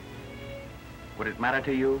 Would it matter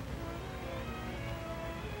to you?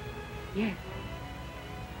 Yes.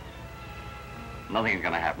 Nothing's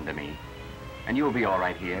gonna happen to me. And you'll be all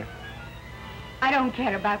right here. I don't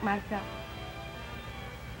care about myself.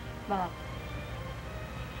 Bob,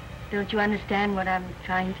 don't you understand what I'm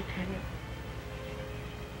trying to tell you?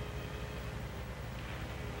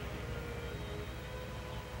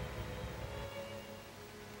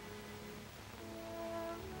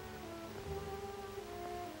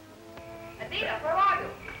 Adita, where are you?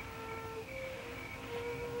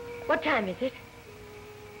 What time is it?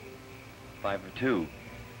 5:02.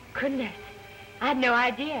 Goodness, I had no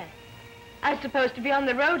idea. I was supposed to be on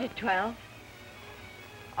the road at 12.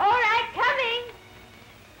 All right, coming.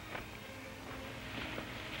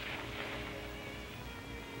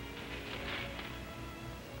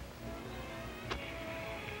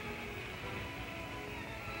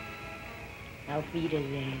 Auf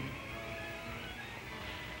Wiedersehen.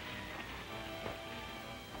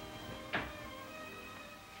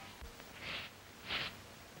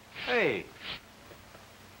 Hey,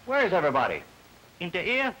 where's everybody? In the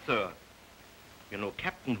air, sir. You know,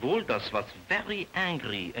 Captain Wolders was very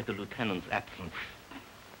angry at the lieutenant's absence.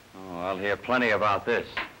 Oh, I'll hear plenty about this.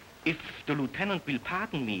 If the lieutenant will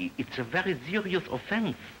pardon me, it's a very serious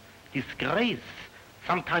offense. Disgrace,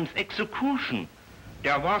 sometimes execution.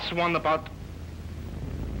 There was one about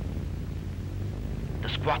the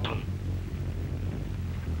squadron.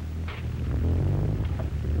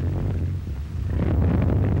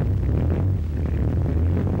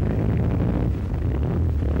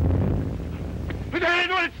 Lieutenant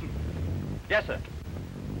Wilson! Yes, sir.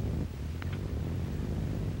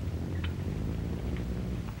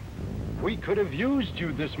 We could have used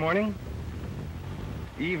you this morning.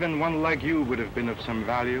 Even one like you would have been of some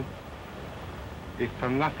value. If for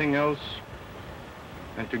nothing else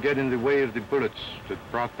than to get in the way of the bullets that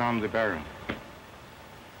brought down the Baron.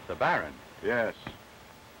 The Baron? Yes.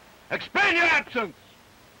 Explain your absence,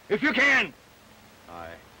 if you can.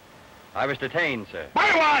 I was detained, sir.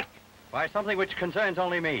 By what? By something which concerns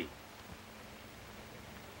only me.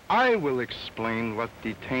 I will explain what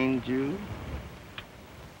detained you.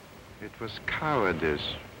 It was cowardice.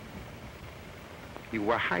 You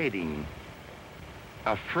were hiding,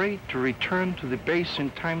 afraid to return to the base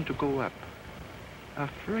in time to go up,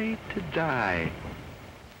 afraid to die.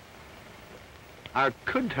 I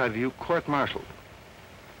could have you court-martialed,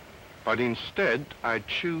 but instead I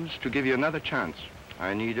choose to give you another chance.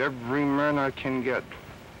 I need every man I can get,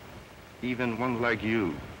 even one like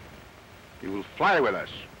you. You will fly with us.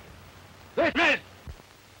 Dismiss!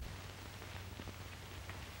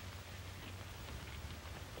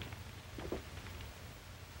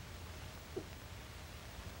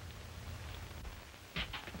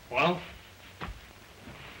 Well,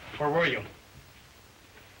 where were you?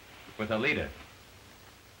 With the leader.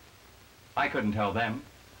 I couldn't tell them.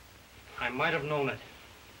 I might have known it.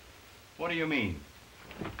 What do you mean?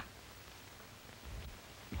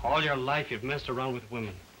 All your life you've messed around with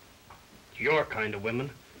women. Your kind of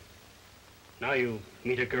women. Now you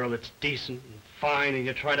meet a girl that's decent and fine and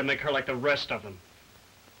you try to make her like the rest of them.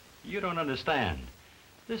 You don't understand.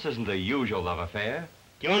 This isn't the usual love affair.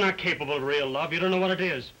 You're not capable of real love. You don't know what it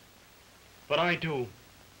is. But I do.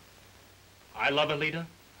 I love Alida,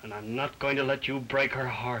 and I'm not going to let you break her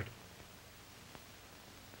heart.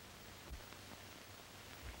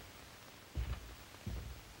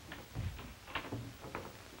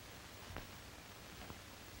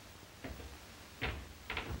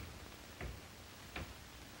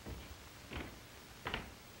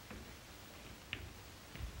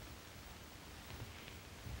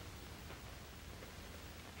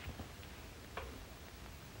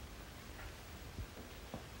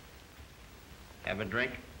 Have a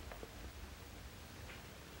drink?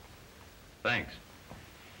 Thanks.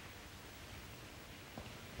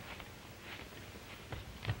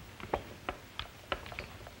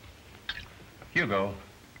 Hugo,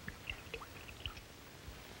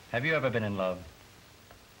 have you ever been in love?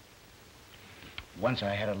 Once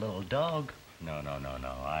I had a little dog. No.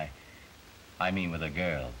 I mean with a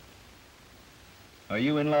girl. Are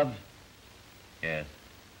you in love? Yes.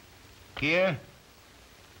 Here?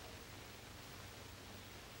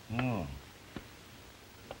 Oh.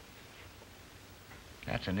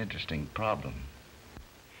 That's an interesting problem.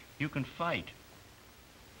 You can fight,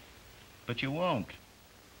 but you won't.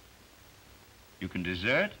 You can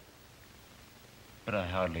desert, but I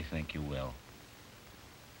hardly think you will.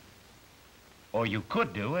 Or you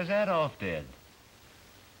could do as Adolf did.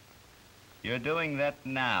 You're doing that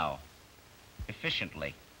now,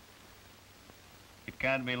 efficiently. It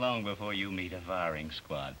can't be long before you meet a firing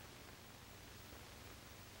squad.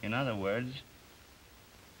 In other words,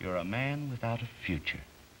 you're a man without a future.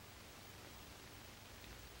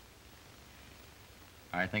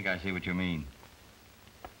 I think I see what you mean.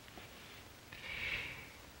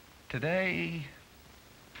 Today,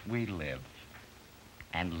 we live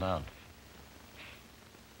and love.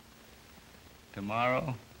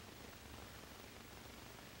 Tomorrow,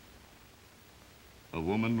 a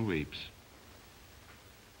woman weeps.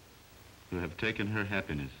 You have taken her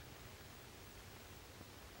happiness.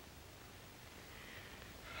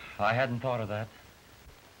 I hadn't thought of that.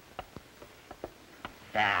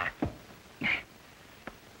 Have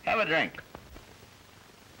a drink.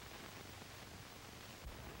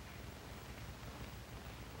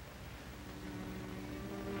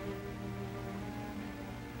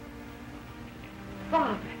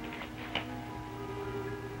 Bob.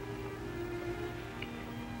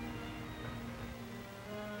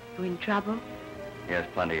 You in trouble? Yes,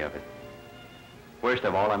 plenty of it. Worst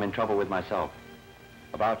of all, I'm in trouble with myself.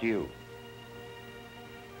 About you.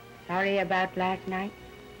 Sorry about last night?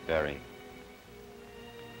 Very.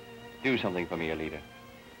 Do something for me, Alita.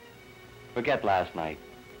 Forget last night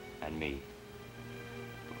and me.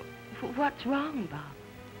 What's wrong, Bob?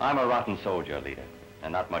 I'm a rotten soldier, Alita,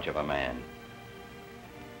 and not much of a man.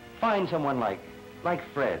 Find someone like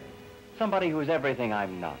Fred. Somebody who's everything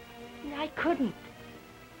I'm not. I couldn't.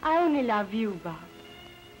 I only love you, Bob.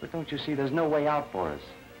 But don't you see, there's no way out for us.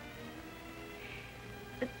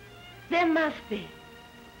 But there must be.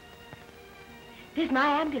 There's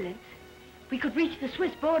my ambulance. We could reach the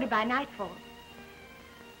Swiss border by nightfall.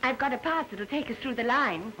 I've got a pass that'll take us through the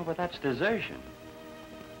line. Oh, but that's desertion.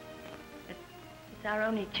 It's our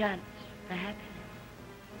only chance for happiness.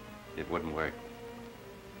 It wouldn't work.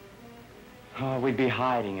 Oh, we'd be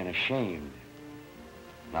hiding and ashamed.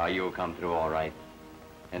 Now you'll come through all right.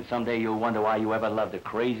 And someday you'll wonder why you ever loved a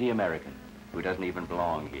crazy American who doesn't even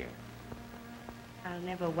belong here. I'll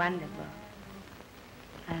never wonder, Bob.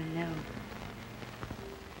 I'll know.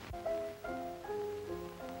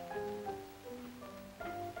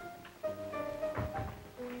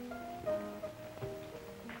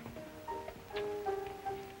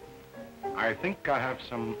 I think I have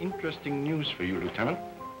some interesting news for you, Lieutenant.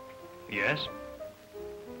 Yes?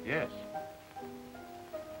 Yes.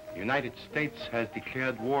 The United States has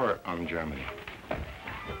declared war on Germany.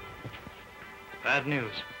 Bad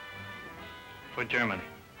news. For Germany.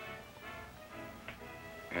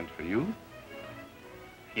 And for you?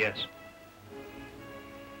 Yes.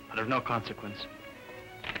 But of no consequence.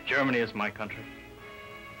 Germany is my country.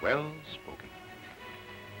 Well spoken.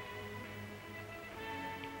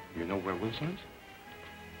 You know where Wilson is?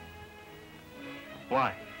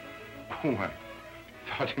 Why? Oh, I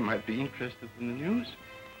thought he might be interested in the news.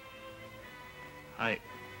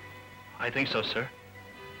 I think so, sir.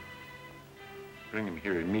 Bring him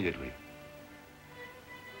here immediately.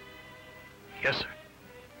 Yes, sir.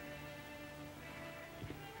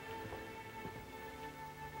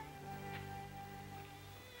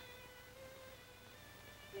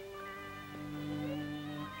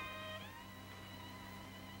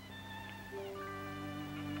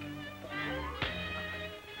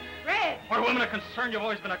 Fred! Where women are concerned, you've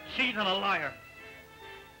always been a cheat and a liar.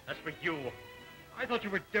 That's for you. I thought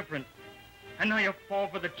you were different. And now you fall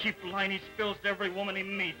for the cheap line he spills to every woman he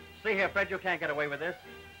meets. See here, Fred, you can't get away with this.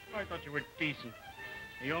 I thought you were decent.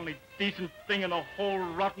 The only decent thing in the whole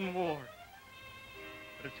rotten war.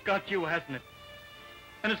 But it's got you, hasn't it?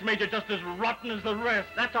 And it's made you just as rotten as the rest.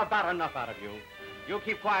 That's about enough out of you. You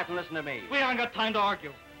keep quiet and listen to me. We haven't got time to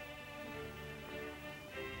argue.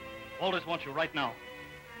 Aldous wants you right now.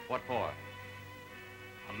 What for?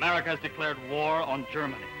 America has declared war on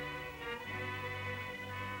Germany.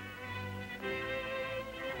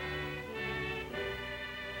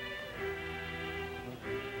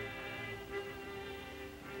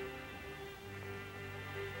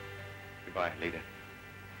 Goodbye, leader.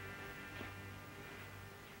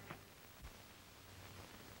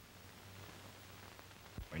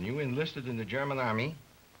 When you enlisted in the German army,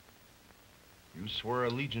 you swore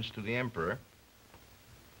allegiance to the Emperor.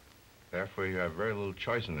 Therefore, you have very little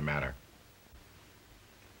choice in the matter.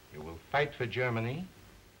 You will fight for Germany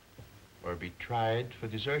or be tried for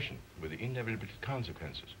desertion with the inevitable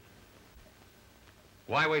consequences.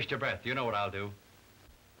 Why waste your breath? You know what I'll do.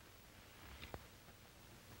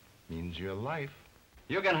 Means your life.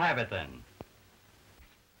 You can have it then.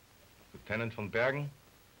 Lieutenant von Bergen,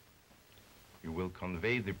 you will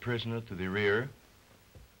convey the prisoner to the rear,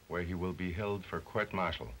 where he will be held for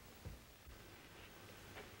court-martial.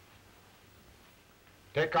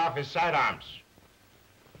 Take off his sidearms.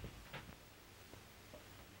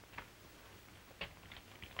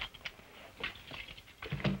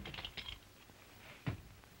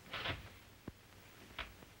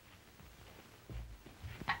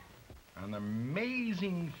 An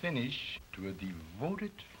amazing finish to a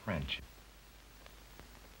devoted friendship.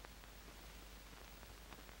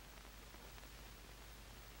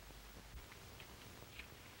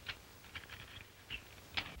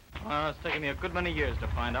 Well, it's taken me a good many years to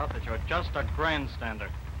find out that you're just a grandstander.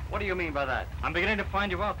 What do you mean by that? I'm beginning to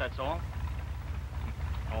find you out, that's all.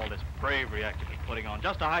 All this bravery act you've been putting on,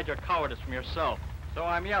 just to hide your cowardice from yourself. So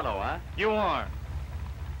I'm yellow, huh? You are.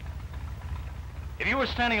 If you were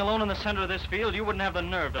standing alone in the center of this field, you wouldn't have the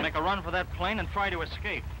nerve to make a run for that plane and try to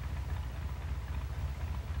escape.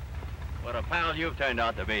 What a pal you've turned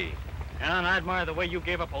out to be. And I admire the way you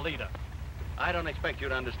gave up a leader. I don't expect you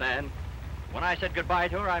to understand. When I said goodbye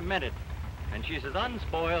to her, I meant it. And she's as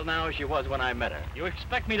unspoiled now as she was when I met her. You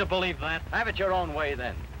expect me to believe that? Have it your own way,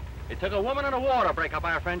 then. It took a woman and a war to break up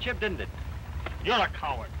our friendship, didn't it? You're a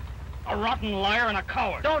coward. A rotten liar and a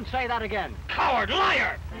coward. Don't say that again. Coward,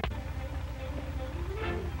 liar!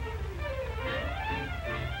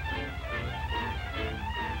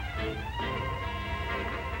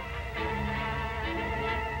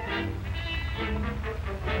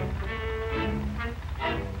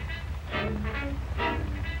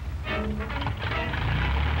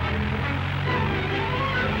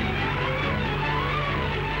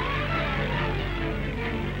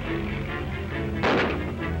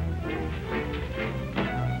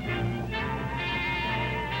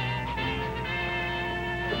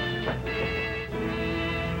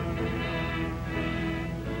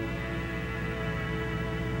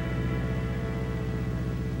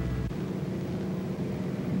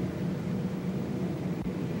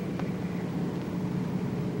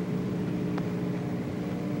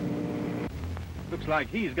 Looks like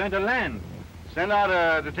he's going to land. Send out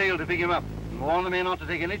a detail to pick him up. Warn the men not to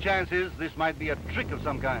take any chances. This might be a trick of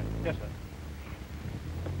some kind. Yes,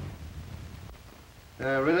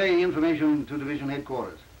 sir. Relaying information to Division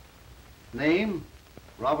Headquarters. Name,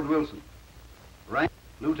 Robert Wilson. Rank,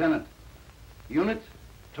 Lieutenant. Unit,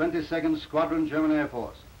 22nd Squadron, German Air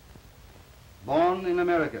Force. Born in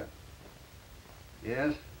America.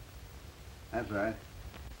 Yes, that's right.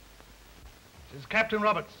 This is Captain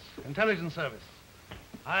Roberts, Intelligence Service.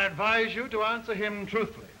 I advise you to answer him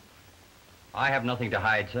truthfully. I have nothing to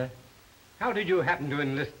hide, sir. How did you happen to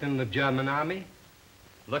enlist in the German army?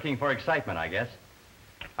 Looking for excitement, I guess.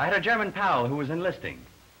 I had a German pal who was enlisting.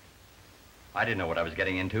 I didn't know what I was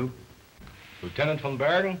getting into. Lieutenant von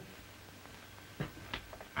Bergen,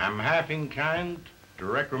 I'm half inclined to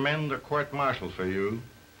recommend a court-martial for you.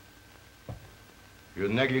 Your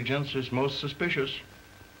negligence is most suspicious.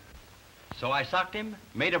 So I socked him,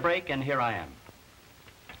 made a break, and here I am.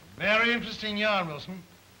 Very interesting yarn, Wilson.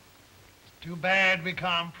 It's too bad we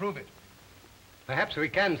can't prove it. Perhaps we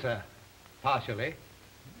can, sir. Partially.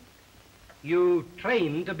 You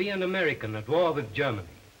trained to be an American at war with Germany.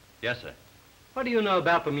 Yes, sir. What do you know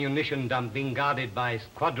about the munition dump being guarded by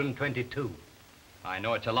Squadron 22? I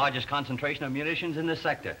know it's the largest concentration of munitions in this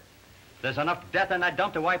sector. There's enough death in that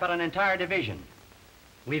dump to wipe out an entire division.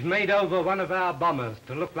 We've made over one of our bombers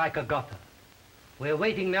to look like a Gotha. We're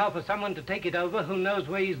waiting now for someone to take it over who knows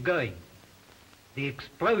where he's going. The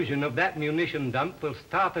explosion of that munition dump will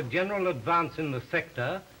start a general advance in the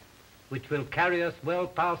sector, which will carry us well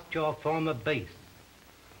past your former base.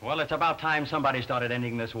 Well, it's about time somebody started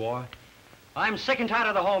ending this war. I'm sick and tired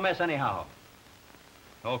of the whole mess anyhow.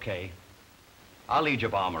 Okay. I'll lead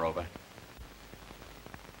your bomber over.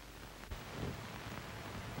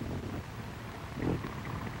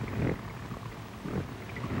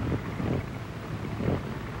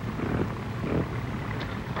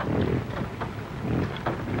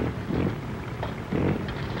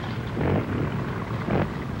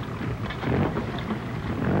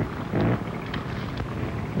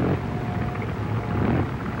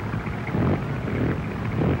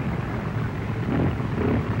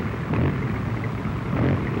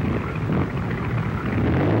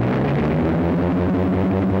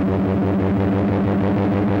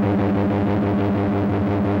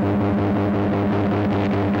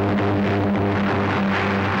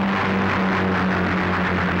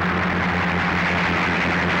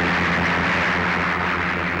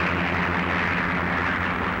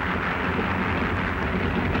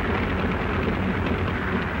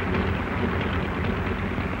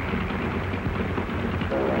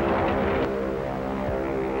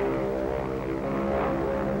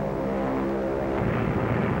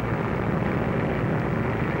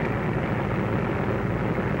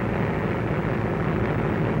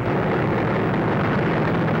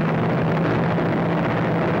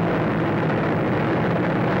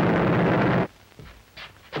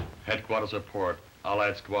 headquarters report.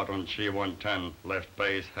 Allied Squadron G-110, left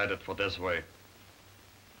base, headed for this way.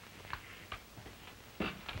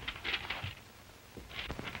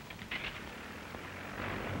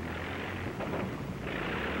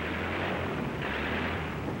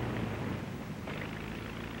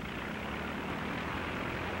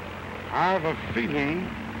 I have a feeling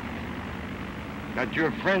that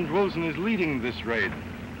your friend Wilson is leading this raid.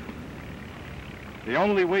 The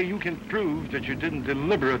only way you can prove that you didn't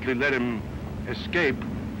deliberately let him escape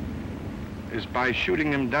is by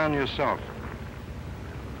shooting him down yourself.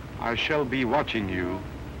 I shall be watching you.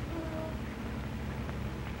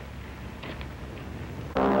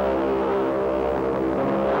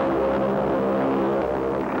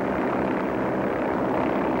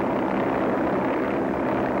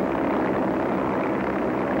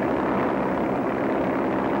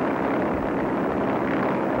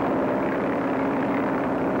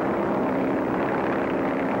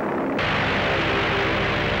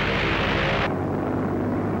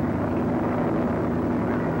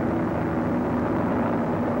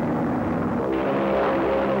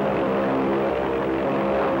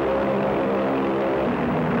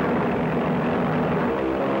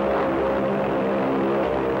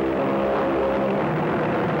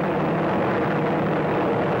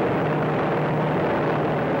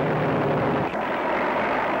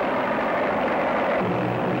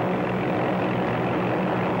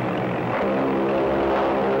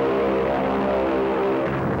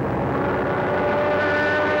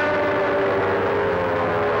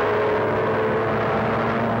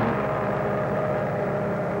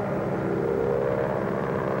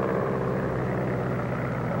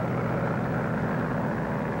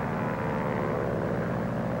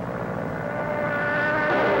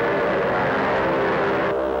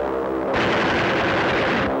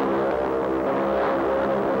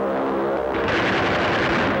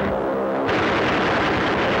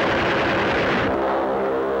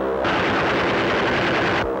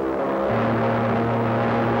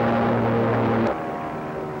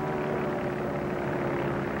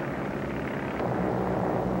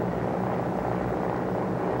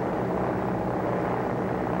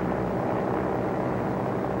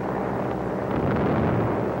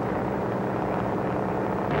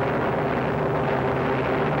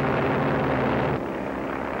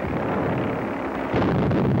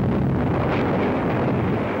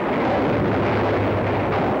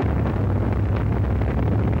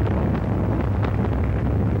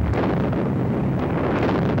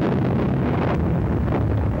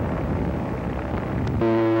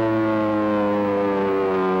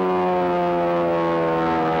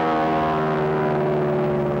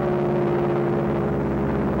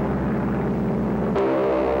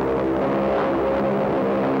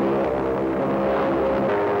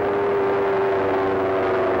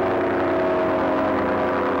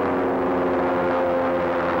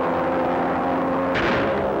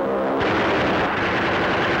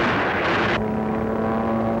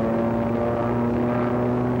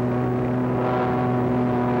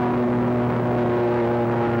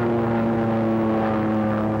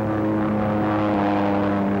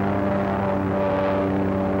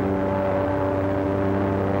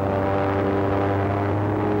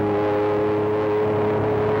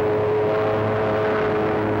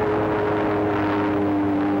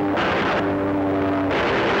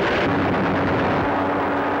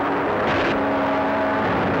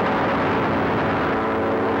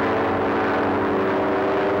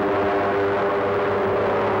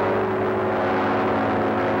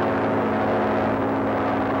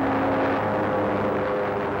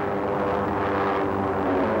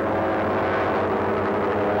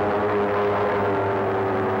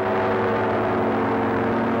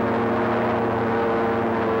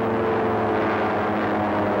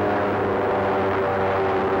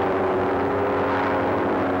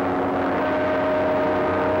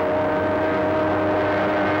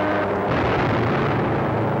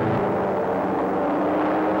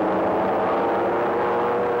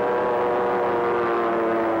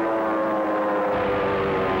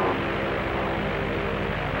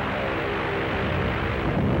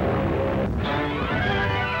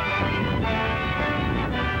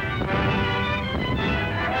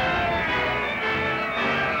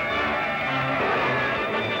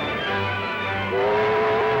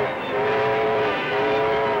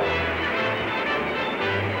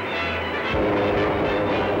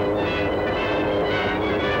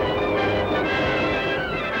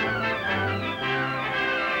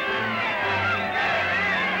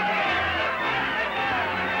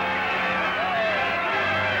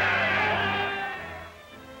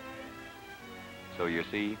 So you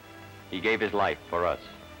see, he gave his life for us.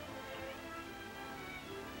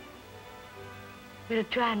 We'll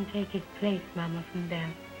try and take his place, Mama von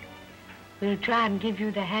Bergen. We'll try and give you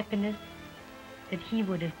the happiness that he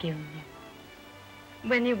would have given you.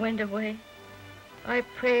 When he went away, I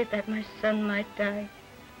prayed that my son might die,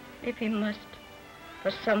 if he must,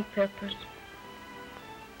 for some purpose.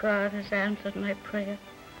 God has answered my prayer.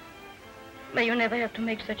 May you never have to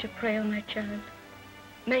make such a prayer, my child.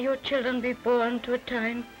 May your children be born to a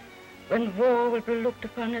time when war will be looked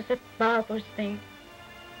upon as a barbarous thing,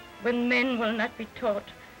 when men will not be taught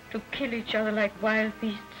to kill each other like wild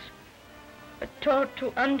beasts, but taught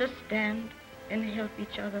to understand and help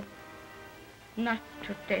each other, not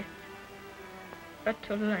to death, but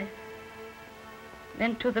to life,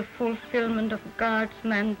 and to the fulfillment of God's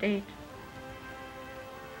mandate.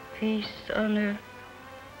 Peace on earth,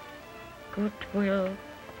 goodwill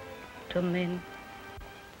to men.